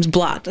 Freak Time's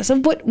blocked. I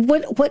said,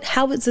 what,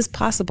 how is this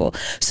possible?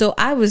 So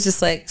I was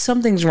just like,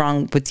 something's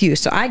wrong with you.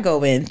 So I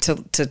go in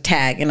to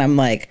tag and I'm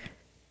like,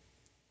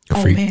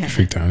 man.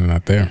 Freak Time is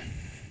not there.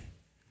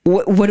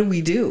 What do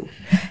we do?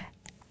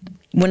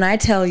 When I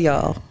tell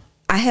y'all,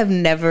 I've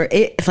never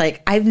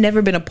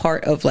been a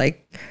part of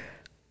like,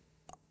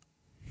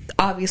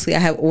 obviously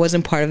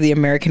wasn't part of the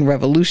American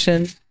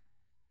Revolution.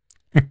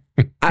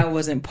 I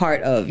wasn't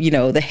part of,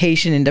 the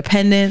Haitian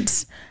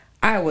independence.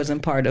 I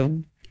wasn't part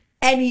of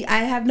I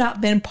have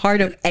not been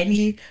part of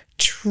any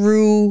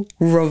true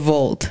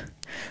revolt.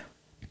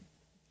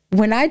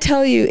 When I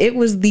tell you, it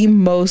was the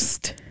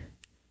most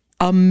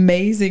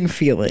amazing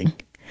feeling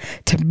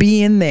to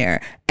be in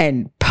there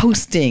and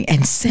posting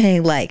and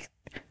saying like,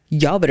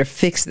 y'all better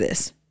fix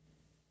this.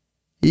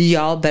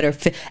 Y'all better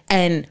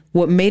and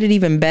what made it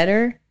even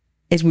better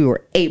is we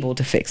were able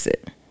to fix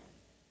it.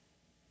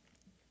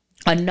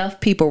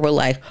 Enough people were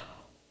like,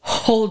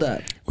 hold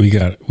up. We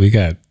got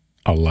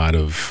a lot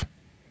of,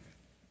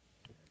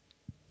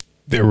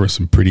 there were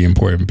some pretty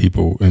important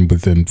people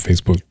within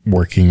Facebook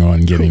working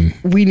on getting.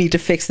 We need to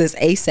fix this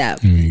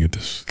ASAP. Let me get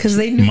this. Because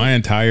they knew my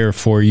entire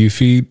For You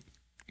feed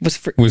was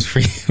free. Was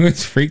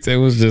freaked. It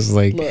was just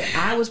like, look,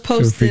 I was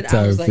posted. Freak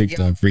Time, I was like, Freak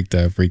Time, Freak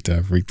Time, Freak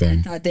Time, Freak Time.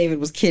 I thought David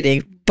was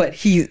kidding, but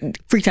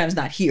Freak Time's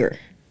not here.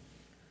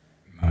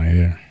 Oh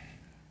yeah.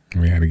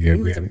 We had to get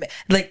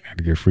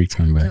Freak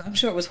Time back. I'm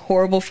sure it was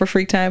horrible for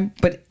Freak Time,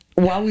 but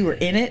while we were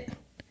in it,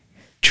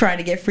 trying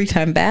to get Freak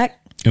Time back,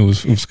 it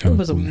was kind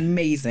of cool.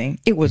 Amazing.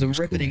 It was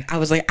riveting. Cool. I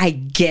was like, I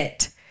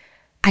get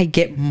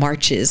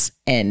marches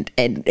and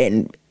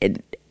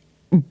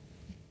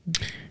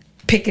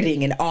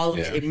picketing and all of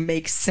it. It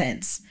makes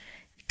sense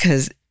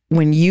because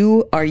when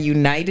you are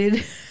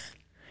united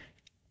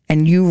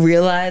and you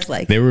realize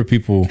like there were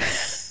people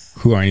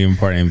who aren't even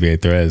part of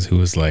NBA Threads who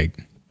was like,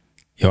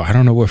 yo, I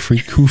don't know who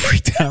Freak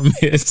Time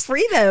is.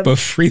 Free them. But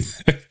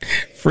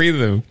free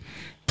them.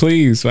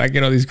 Please. So I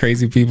get all these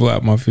crazy people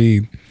out my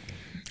feed.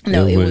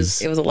 No, it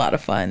was a lot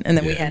of fun. And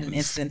then we had an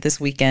incident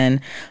this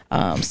weekend.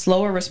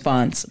 Slower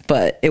response,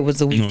 but it was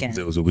a weekend.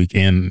 No, it was a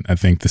weekend. I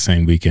think the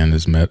same weekend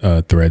as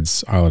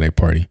Threads holiday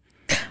party.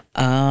 So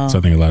I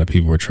think a lot of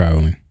people were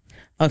traveling.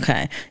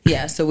 Okay.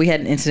 Yeah. So we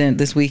had an incident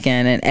this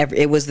weekend and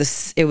it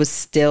was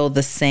still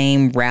the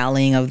same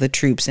rallying of the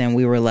troops. And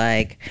we were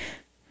like,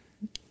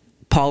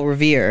 Paul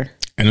Revere,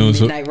 and it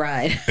was Midnight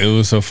Ride. It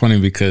was so funny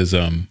because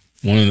one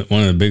of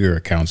the bigger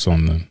accounts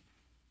one of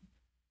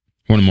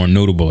the more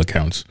notable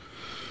accounts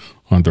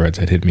on Threads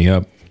had hit me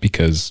up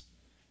because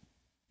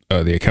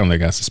the account that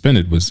got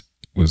suspended was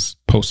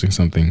posting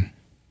something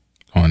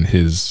on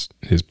his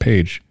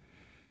page,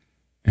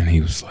 and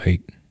he was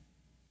like,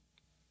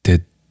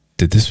 "Did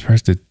this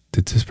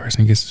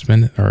person get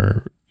suspended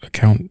or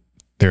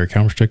their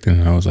account restricted?"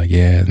 And I was like,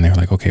 "Yeah." And they were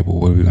like, "Okay, well,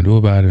 what are we gonna do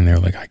about it?" And they were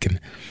like,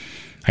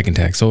 I can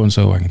tag so and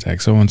so. I can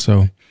tag so and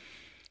so.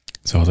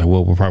 So I was like,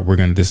 well, we're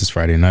gonna. This is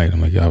Friday night.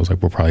 I was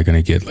like, we're probably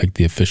gonna get like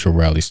the official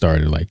rally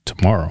started like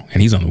tomorrow.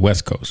 And he's on the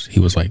West Coast. He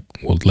was like,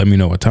 well, let me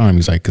know what time.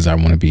 He's like, because I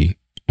want to be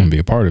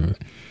a part of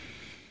it.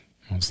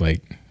 I was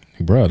like,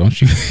 bro,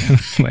 don't you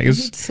like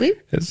it's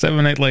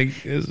 7, 8,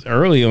 like it's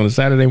early on a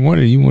Saturday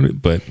morning. You want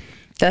it, but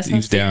that's he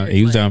was down.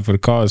 He was down for the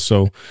cause.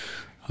 So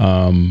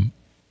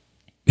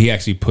he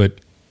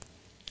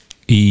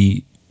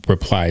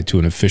replied to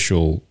an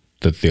official.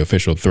 The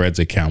official Threads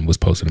account was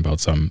posting about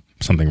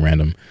something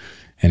random,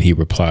 and he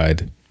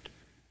replied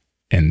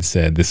and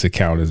said, this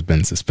account has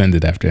been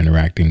suspended after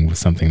interacting with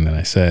something that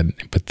I said,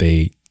 but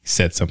they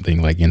said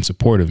something like in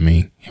support of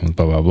me and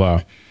blah, blah,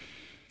 blah.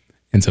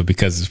 And so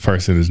because this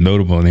person is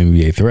notable in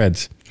NBA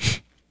Threads,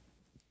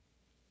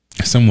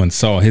 someone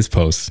saw his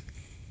post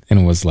and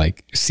it was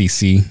like,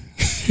 CC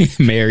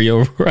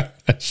Mario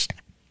Rush.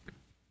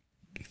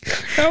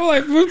 I'm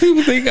like, what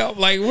do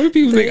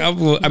people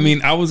think? I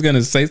mean, I was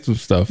gonna say some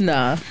stuff.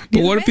 Nah,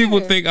 but what do people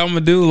think I'm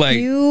gonna do? Like,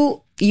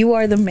 you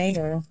are the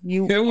mayor.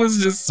 It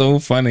was just so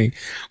funny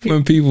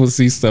when people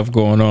see stuff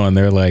going on.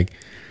 They're like,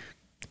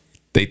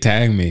 they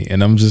tag me,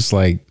 and I'm just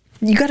like,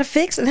 you gotta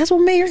fix it. That's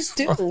what mayors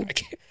do.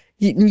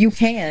 You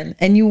can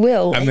and you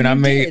will. I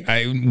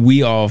mean,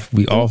 we all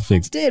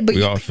fixed it. But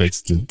we all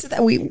fixed it.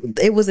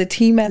 It was a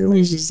team effort. It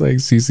was just like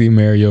CC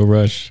Mario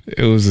Rush.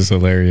 It was just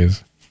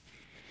hilarious.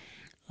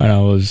 And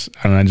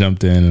I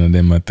jumped in and I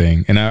did my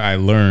thing. And I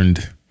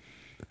learned,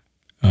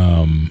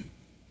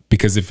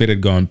 because if it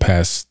had gone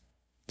past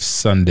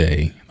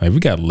Sunday, like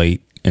we got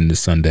late into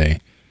Sunday,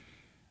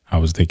 I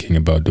was thinking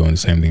about doing the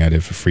same thing I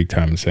did for Freak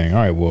Time and saying,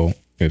 all right, well,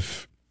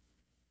 if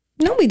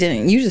No, we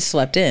didn't. You just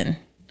slept in.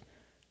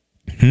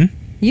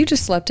 You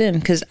just slept in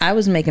because I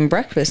was making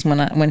breakfast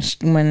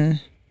when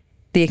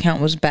the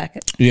account was back.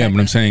 Yeah, but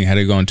I'm saying, had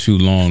it gone too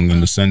long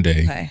on the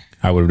Sunday, Okay.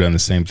 I would have done the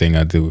same thing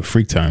I did with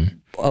Freak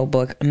Time. Oh,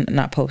 book,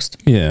 not post.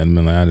 Yeah, I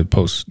mean, I had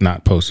to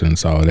not post it in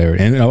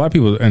solidarity. And a lot of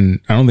people, and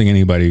I don't think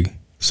anybody,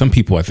 some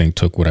people I think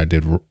took what I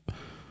did,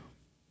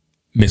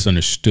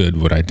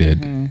 misunderstood what I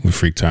did with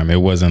Freak Time.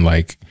 It wasn't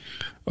like,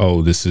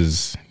 oh, this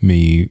is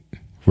me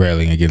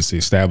railing against the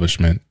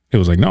establishment. It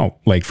was like, no,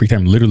 like Freak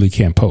Time literally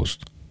can't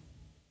post.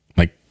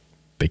 Like,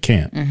 they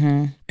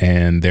can't.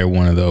 And they're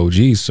one of the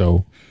OGs,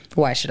 so.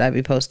 Why should I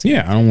be posting?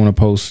 Yeah, I don't want to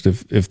post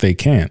if they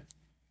can't.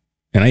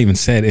 And I even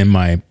said in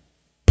my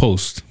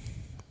post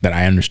that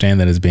I understand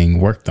that it's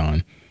being worked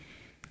on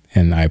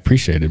and I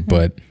appreciate it.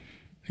 But,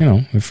 you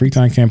know, if Freak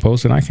Time can't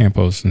post it, I can't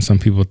post. And some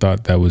people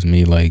thought that was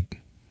me like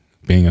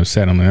being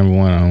upset. I'm like, number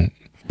one, I don't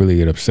really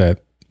get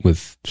upset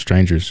with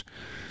strangers.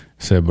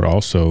 Said, but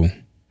also,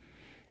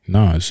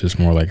 no, it's just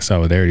more like a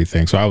solidarity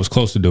thing. So I was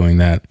close to doing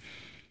that,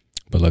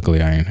 but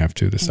luckily I didn't have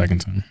to the second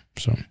time.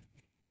 So.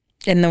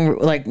 And then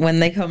like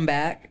when they come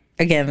back,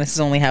 again, this has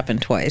only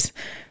happened twice,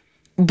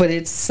 but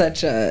it's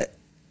such a,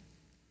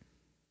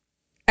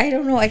 I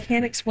don't know. I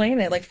can't explain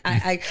it. Like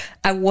I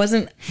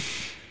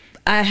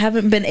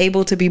haven't been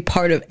able to be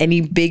part of any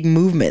big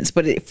movements,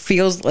 but it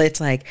feels, it's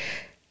like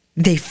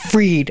they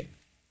freed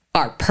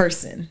our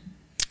person.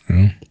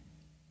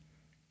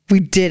 We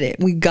did it.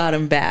 We got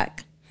him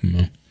back.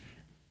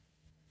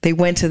 They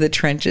went to the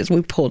trenches.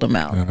 We pulled them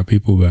out.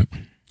 People back.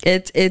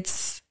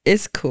 It's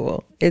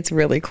cool. It's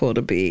really cool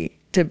to be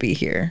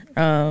here.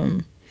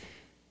 Yeah.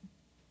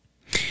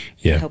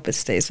 I hope it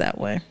stays that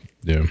way.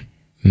 Yeah.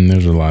 And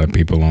there's a lot of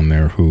people on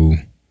there who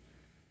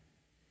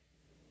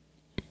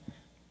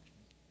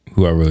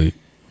I really,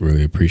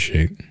 really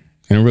appreciate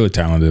and are really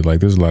talented.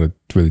 Like there's a lot of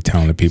really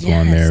talented people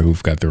on there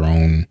who've got their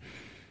own,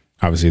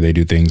 obviously they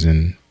do things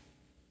in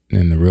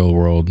the real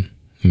world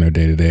in their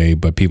day to day,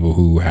 but people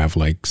who have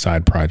like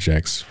side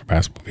projects for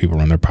basketball, people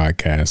run their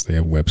podcasts, they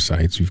have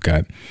websites. You've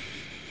got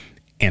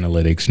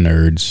analytics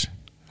nerds,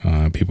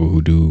 people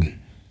who do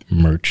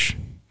merch.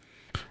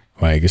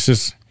 Like it's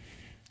just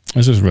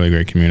a really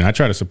great community. I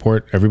try to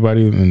support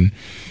everybody in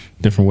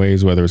different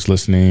ways, whether it's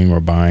listening or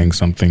buying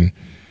something,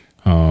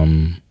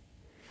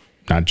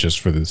 not just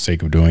for the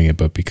sake of doing it,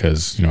 but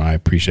because, you know, I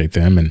appreciate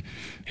them. And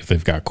if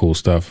they've got cool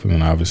stuff,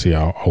 then obviously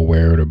I'll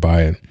wear it or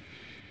buy it.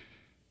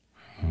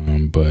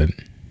 But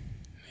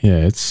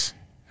yeah, it's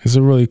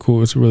a really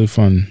cool, it's a really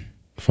fun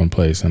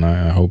place. And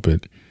I hope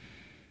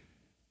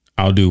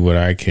I'll do what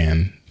I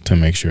can to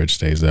make sure it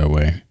stays that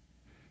way.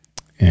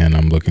 And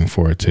I'm looking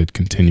forward to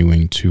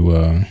continuing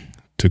to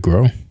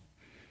grow.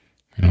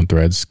 You know,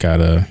 Threads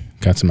got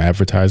some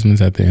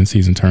advertisements at the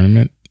in-season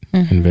tournament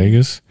in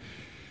Vegas,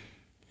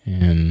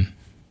 and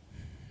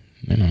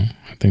you know,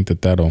 I think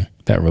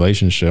that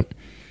relationship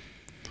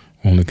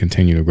will only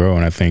continue to grow.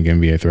 And I think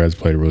NBA Threads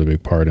played a really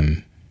big part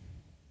in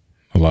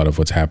a lot of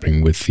what's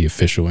happening with the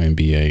official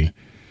NBA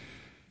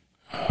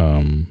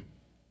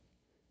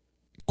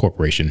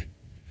corporation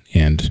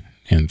and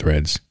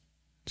Threads.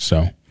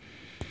 So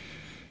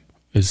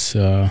it's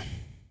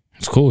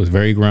cool. It's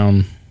very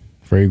ground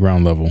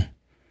level.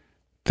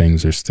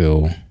 Things are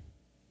still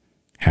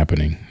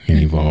happening and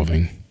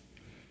evolving.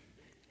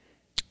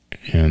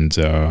 And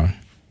yeah,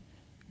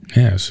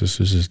 it's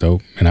just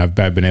dope. And I've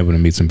been able to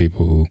meet some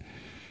people who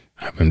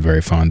I've been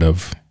very fond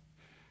of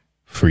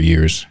for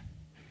years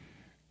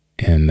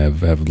and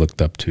have looked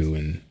up to,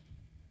 and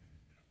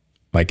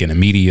like in a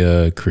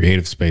media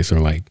creative space, are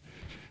like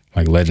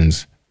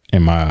legends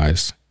in my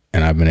eyes.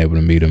 And I've been able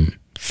to meet them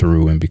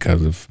through and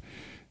because of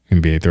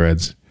NBA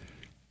Threads.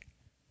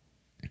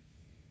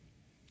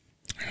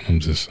 I'm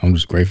just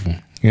grateful.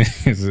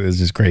 It's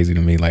just crazy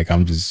to me. Like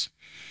I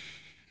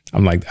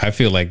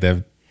feel like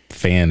that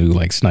fan who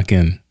like snuck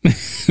in,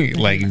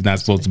 like he's not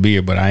supposed to be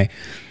here, but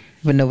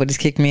nobody's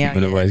kicked me out.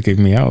 But nobody's kicked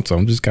me out, so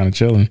I'm just kind of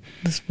chilling.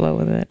 Just flow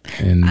with it.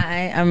 And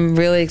I'm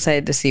really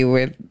excited to see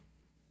what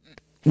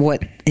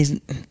is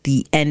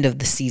the end of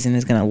the season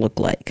is going to look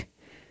like.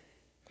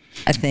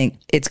 I think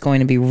it's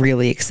going to be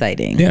really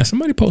exciting. Yeah,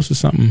 somebody posted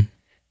something.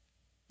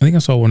 I think I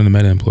saw one of the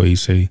Meta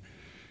employees say,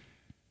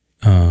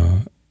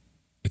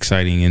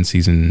 exciting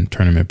in-season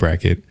tournament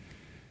bracket.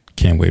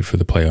 Can't wait for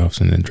the playoffs,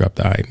 and then drop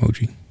the eye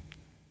emoji.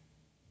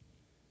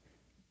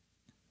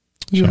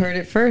 You heard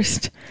it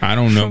first. I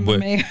don't know,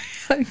 but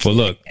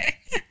look,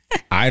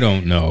 I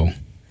don't know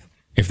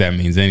if that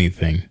means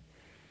anything.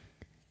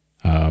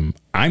 I'm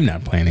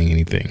not planning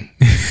anything.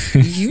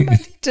 You might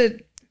need to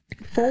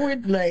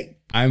forward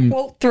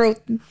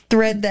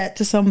thread that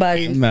to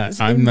somebody.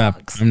 I'm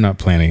not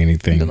planning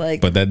anything.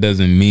 But that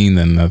doesn't mean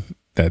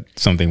that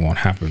something won't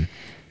happen.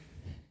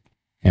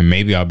 And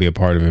maybe I'll be a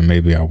part of it.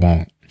 Maybe I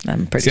won't.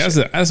 I'm pretty sure.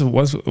 That's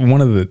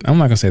one of the, I'm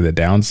not gonna say the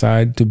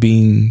downside to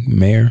being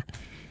mayor,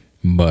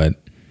 but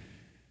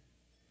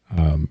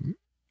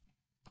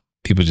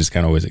people just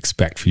kind of always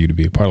expect for you to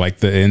be a part.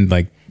 Like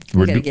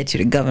we're gonna get you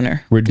to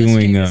governor. We're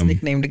doing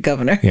nickname to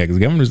governor. Yeah, because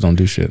governors don't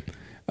do shit.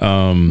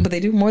 But they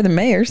do more than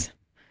mayors.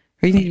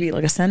 Or you need to be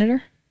like a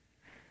senator?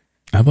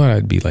 How about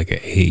I'd be like an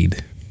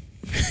aide?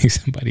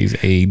 Somebody's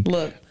aide.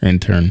 Look.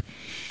 Intern.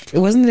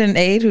 Wasn't it an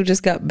aide who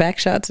just got back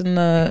shots in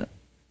the...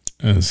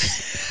 I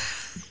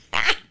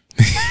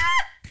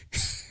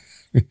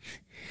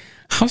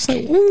was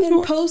like,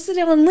 and posted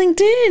it on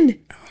LinkedIn.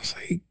 I was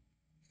like,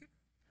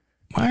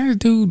 why is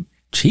dude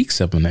cheeks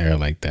up in the air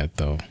like that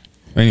though?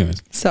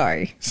 Anyways,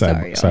 sorry.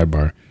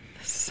 Sidebar.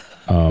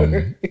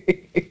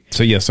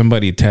 So yeah,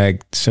 somebody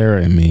tagged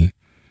Sarah and me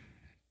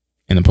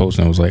in the post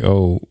and I was like,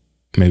 oh,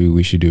 maybe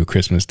we should do a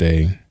Christmas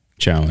Day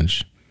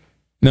challenge.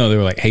 No, they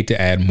were like, hate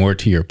to add more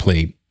to your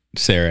plate,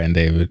 Sarah and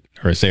David,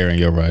 or Sarah and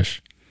Yo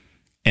Rush,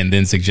 and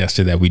then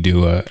suggested that we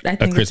do a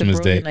Christmas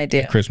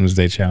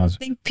Day challenge. I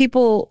think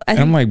people.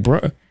 I'm like,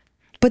 bro.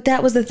 But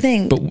that was the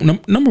thing.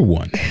 But number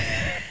one,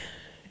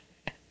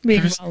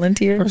 being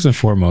volunteer. First and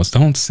foremost,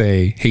 don't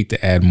say hate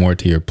to add more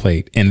to your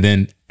plate and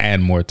then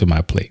add more to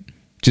my plate.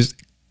 Just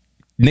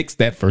nix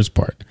that first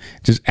part.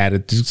 Just add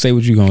it. Just say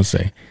what you're gonna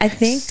say. I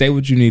think say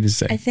what you need to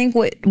say. I think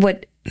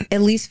what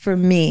at least for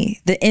me,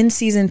 the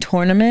in-season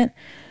tournament,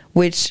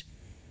 which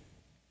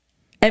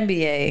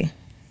NBA,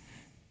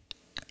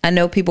 I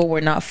know people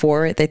were not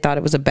for it. They thought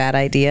it was a bad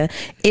idea.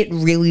 It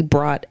really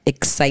brought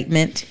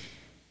excitement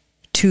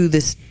to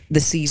the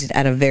season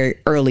at a very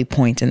early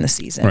point in the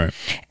season. Right.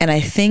 And I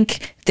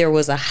think there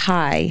was a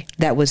high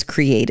that was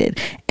created.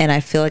 And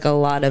I feel like a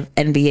lot of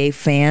NBA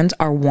fans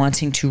are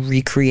wanting to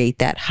recreate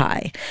that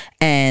high.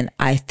 And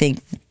I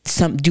think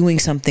doing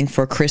something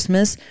for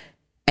Christmas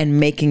and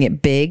making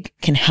it big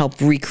can help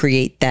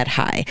recreate that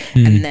high.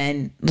 And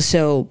then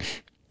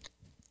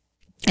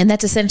and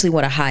that's essentially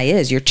what a high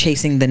is. You're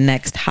chasing the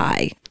next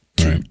high,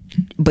 Right.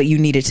 but you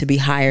need it to be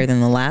higher than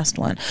the last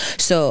one.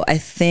 So I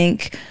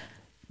think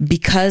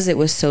because it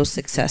was so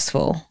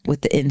successful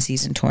with the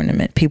in-season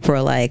tournament, people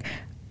are like,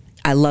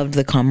 I loved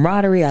the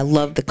camaraderie. I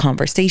loved the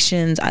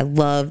conversations. I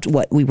loved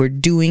what we were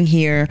doing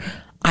here.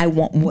 I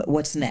want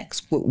what's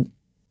next?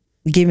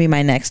 Give me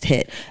my next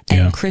hit.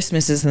 And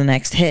Christmas is the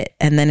next hit.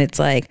 And then it's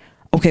like,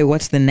 okay,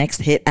 what's the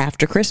next hit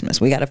after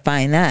Christmas? We got to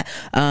find that.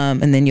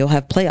 And then you'll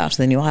have playoffs,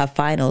 then you'll have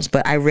finals.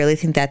 But I really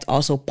think that's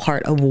also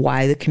part of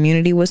why the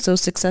community was so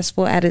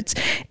successful at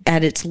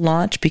its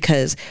launch,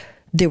 because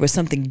there was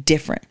something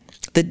different.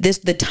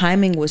 The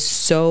timing was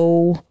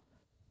so,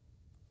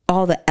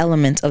 all the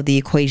elements of the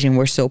equation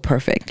were so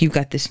perfect. You've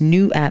got this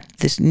new app,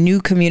 this new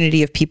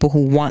community of people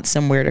who want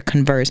somewhere to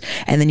converse.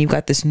 And then you've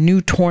got this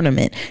new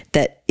tournament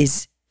that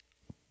is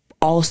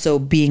also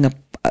being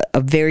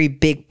a very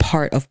big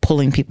part of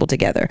pulling people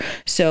together.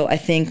 So I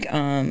think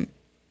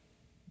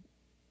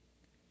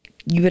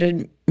you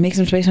better make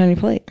some space on your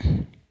plate.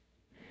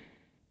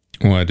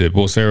 Well, I did.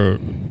 Well, Sarah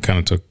kind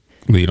of took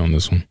lead on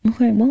this one.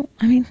 Okay, well,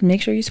 I mean,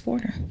 make sure you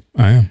support her.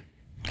 I am.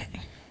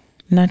 Okay.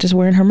 Not just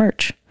wearing her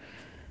merch.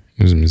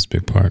 This is a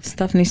big part.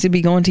 Stuff needs to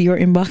be going to your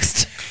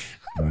inbox.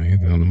 I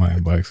hit it on my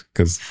inbox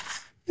because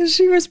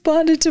she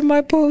responded to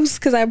my post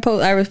because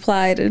I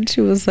replied and she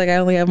was like, I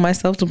only have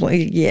myself to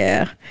blame.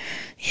 Yeah.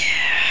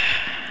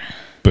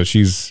 But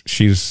she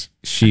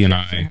and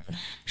I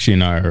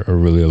are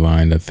really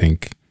aligned, I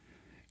think,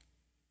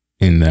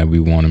 in that we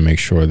want to make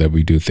sure that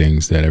we do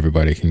things that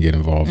everybody can get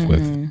involved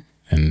with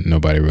and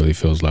nobody really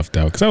feels left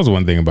out. Because that was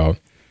one thing about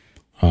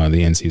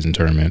the in-season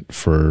tournament.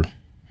 For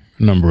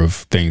a number of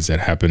things that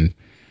happened,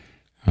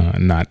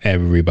 not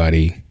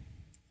everybody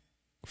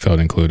felt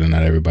included.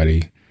 Not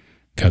everybody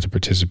got to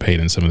participate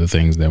in some of the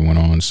things that went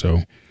on. So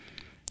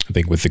I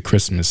think with the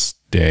Christmas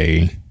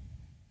Day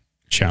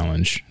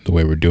challenge, the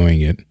way we're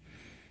doing it,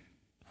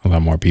 a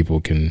lot more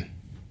people can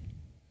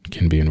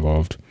be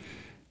involved.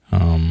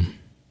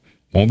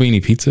 Won't be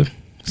any pizza,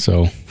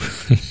 so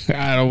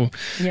I don't.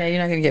 Yeah, you're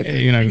not gonna get.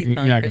 You're not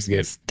gonna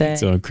get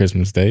pizza on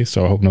Christmas Day.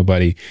 So I hope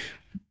nobody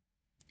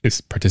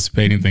is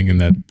participating thinking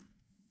that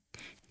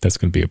that's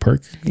gonna be a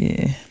perk.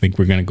 Yeah, I think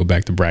we're gonna go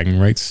back to bragging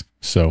rights.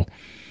 So,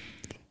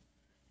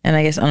 and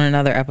I guess on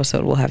another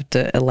episode we'll have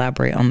to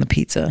elaborate on the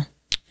pizza.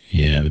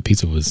 Yeah, the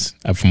pizza was,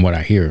 from what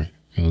I hear,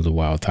 it was a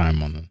wild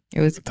time on the. It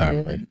was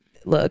time, good. right?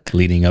 Look,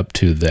 leading up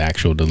to the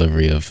actual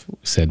delivery of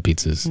said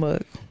pizzas.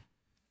 Look,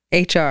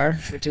 HR,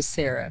 which is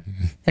Sarah,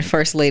 and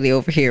First Lady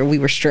over here, we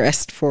were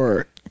stressed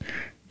for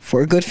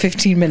a good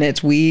 15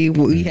 minutes.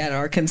 We had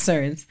our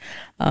concerns,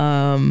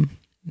 but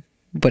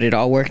it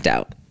all worked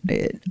out.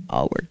 It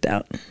all worked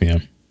out. Yeah.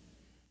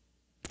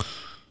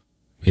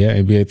 Yeah,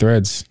 ABA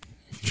Threads.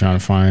 If you're trying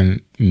to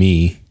find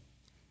me,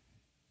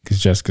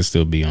 because Jessica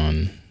still be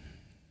on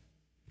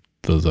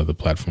those other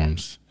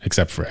platforms,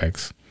 except for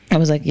X. I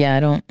was like, yeah, I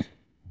don't.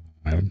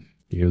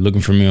 You're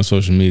looking for me on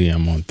social media,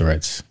 I'm on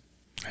Threads.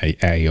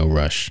 At Yo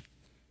Rush.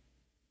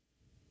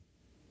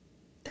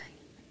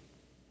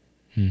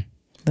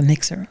 The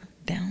Knicks are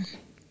down.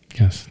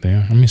 Yes, they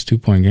are. I mean, it's a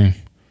 2-point game.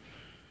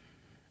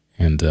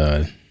 And,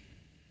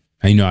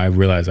 I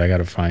realized I got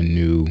to find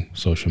new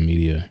social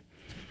media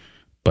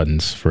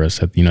buttons for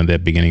us. At,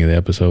 that beginning of the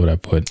episode, I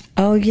put.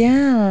 Oh,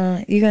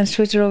 yeah. You going to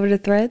switch it over to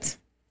Threads?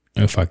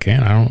 If I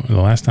can.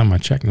 The last time I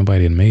checked,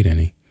 nobody had made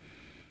any.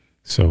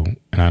 So,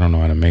 and I don't know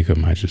how to make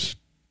them. I just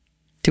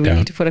Do we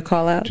need to put a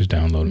call out? Just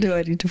download it. Do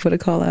I need to put a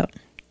call out?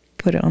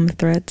 Put it on the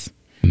threads?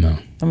 No.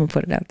 I'm going to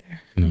put it out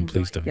there. No,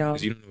 please don't.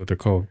 Because you don't know what they're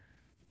called.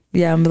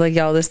 Yeah, I'm like,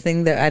 y'all, this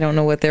thing that I don't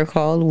know what they're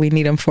called. We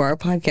need them for our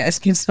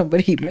podcast. Can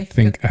somebody make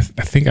I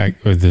think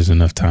or there's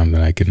enough time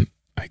that I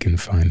can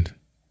find,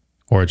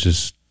 or I'll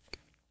just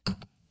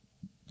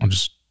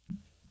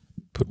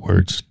put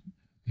words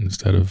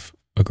instead of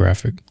a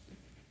graphic.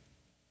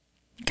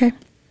 Okay.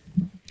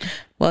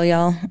 Well,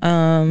 y'all,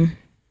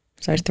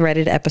 it's our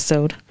threaded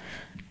episode.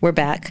 We're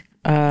back.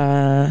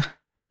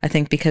 I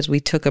think because we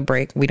took a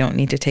break, we don't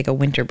need to take a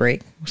winter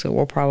break. So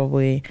we'll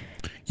probably...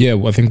 Yeah,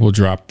 well, I think we'll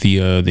drop the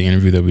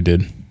interview that we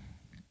did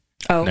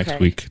next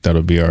week.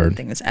 That'll be our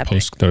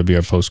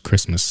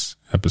post-Christmas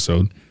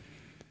episode.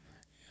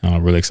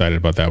 I'm really excited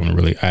about that one.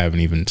 I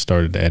haven't even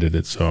started to edit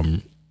it, so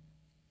I'm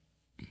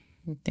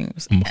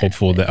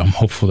hopeful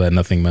that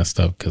nothing messed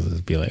up, because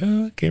it'd be like,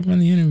 oh, I can't run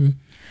the interview.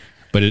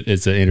 But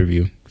it's an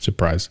interview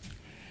surprise,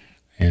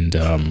 and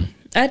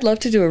I'd love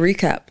to do a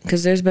recap,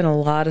 because there's been a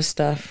lot of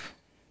stuff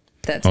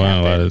that's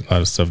happened. A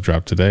lot of stuff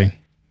dropped today.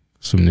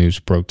 Some news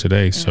broke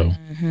today, so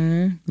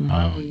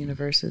Marvel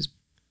Universe is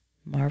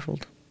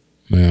marveled.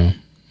 Yeah,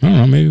 I don't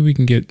know. Maybe we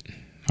can get.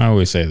 I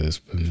always say this,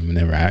 but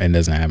it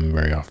doesn't happen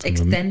very often.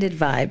 Extended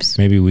vibes.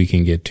 Maybe we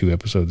can get 2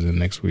 episodes in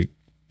next week,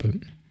 but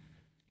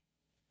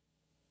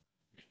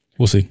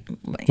we'll see.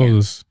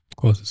 Close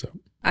this out.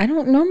 I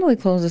don't normally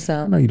close this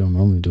out. I know you don't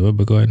normally do it,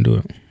 but go ahead and do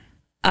it.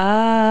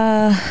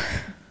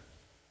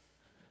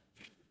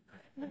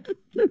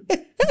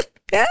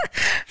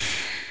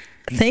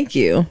 Thank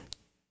you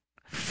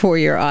for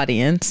your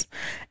audience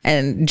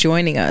and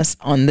joining us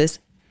on this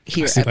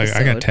episode.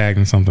 I got tagged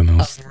in something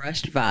else. Of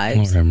Rushed Vibes.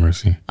 Lord have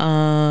mercy.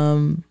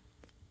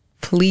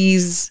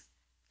 Please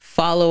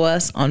follow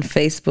us on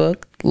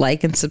Facebook,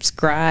 like and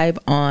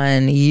subscribe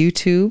on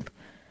YouTube.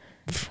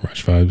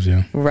 Rushed Vibes,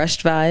 yeah.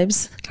 Rushed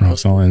Vibes. We're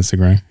also on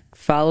Instagram.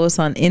 Follow us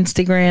on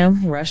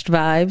Instagram, Rushed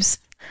Vibes.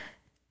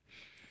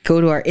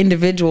 Go to our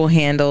individual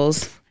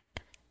handles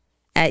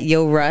at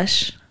Yo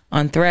Rush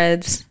on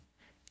Threads,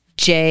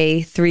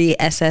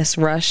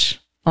 J3SS Rush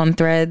on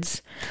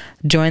Threads.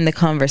 Join the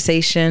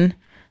conversation.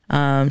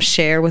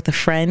 Share with a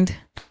friend.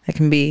 That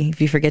can be, if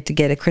you forget to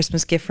get a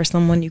Christmas gift for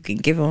someone, you can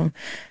give them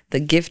the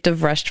gift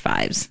of Rushed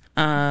Vibes.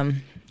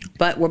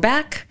 But we're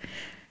back.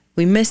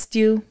 We missed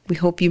you. We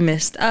hope you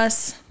missed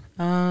us.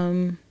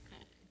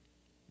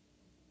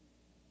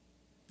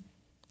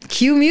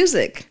 Cue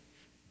music.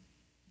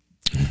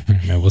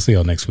 Man, we'll see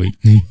y'all next week.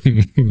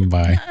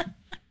 Bye.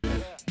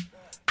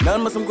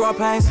 Nothing but some growing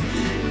pains.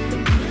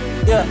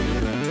 Yeah.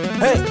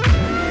 Hey.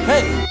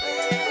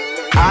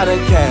 I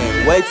done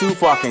came way too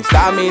far, can't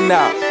stop me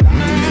now.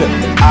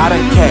 I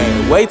done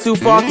came way too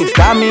far, can't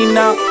stop me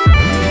now.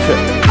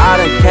 I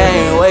done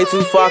came way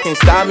too far, can't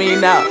stop me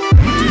now.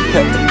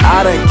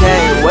 I done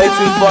came way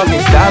too far,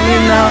 can't stop me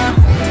now.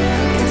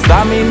 Can't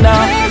stop me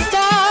now.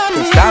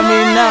 Can't stop me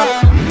now.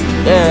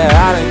 Yeah,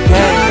 I done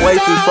came way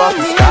too far,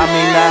 can't stop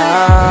me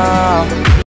now.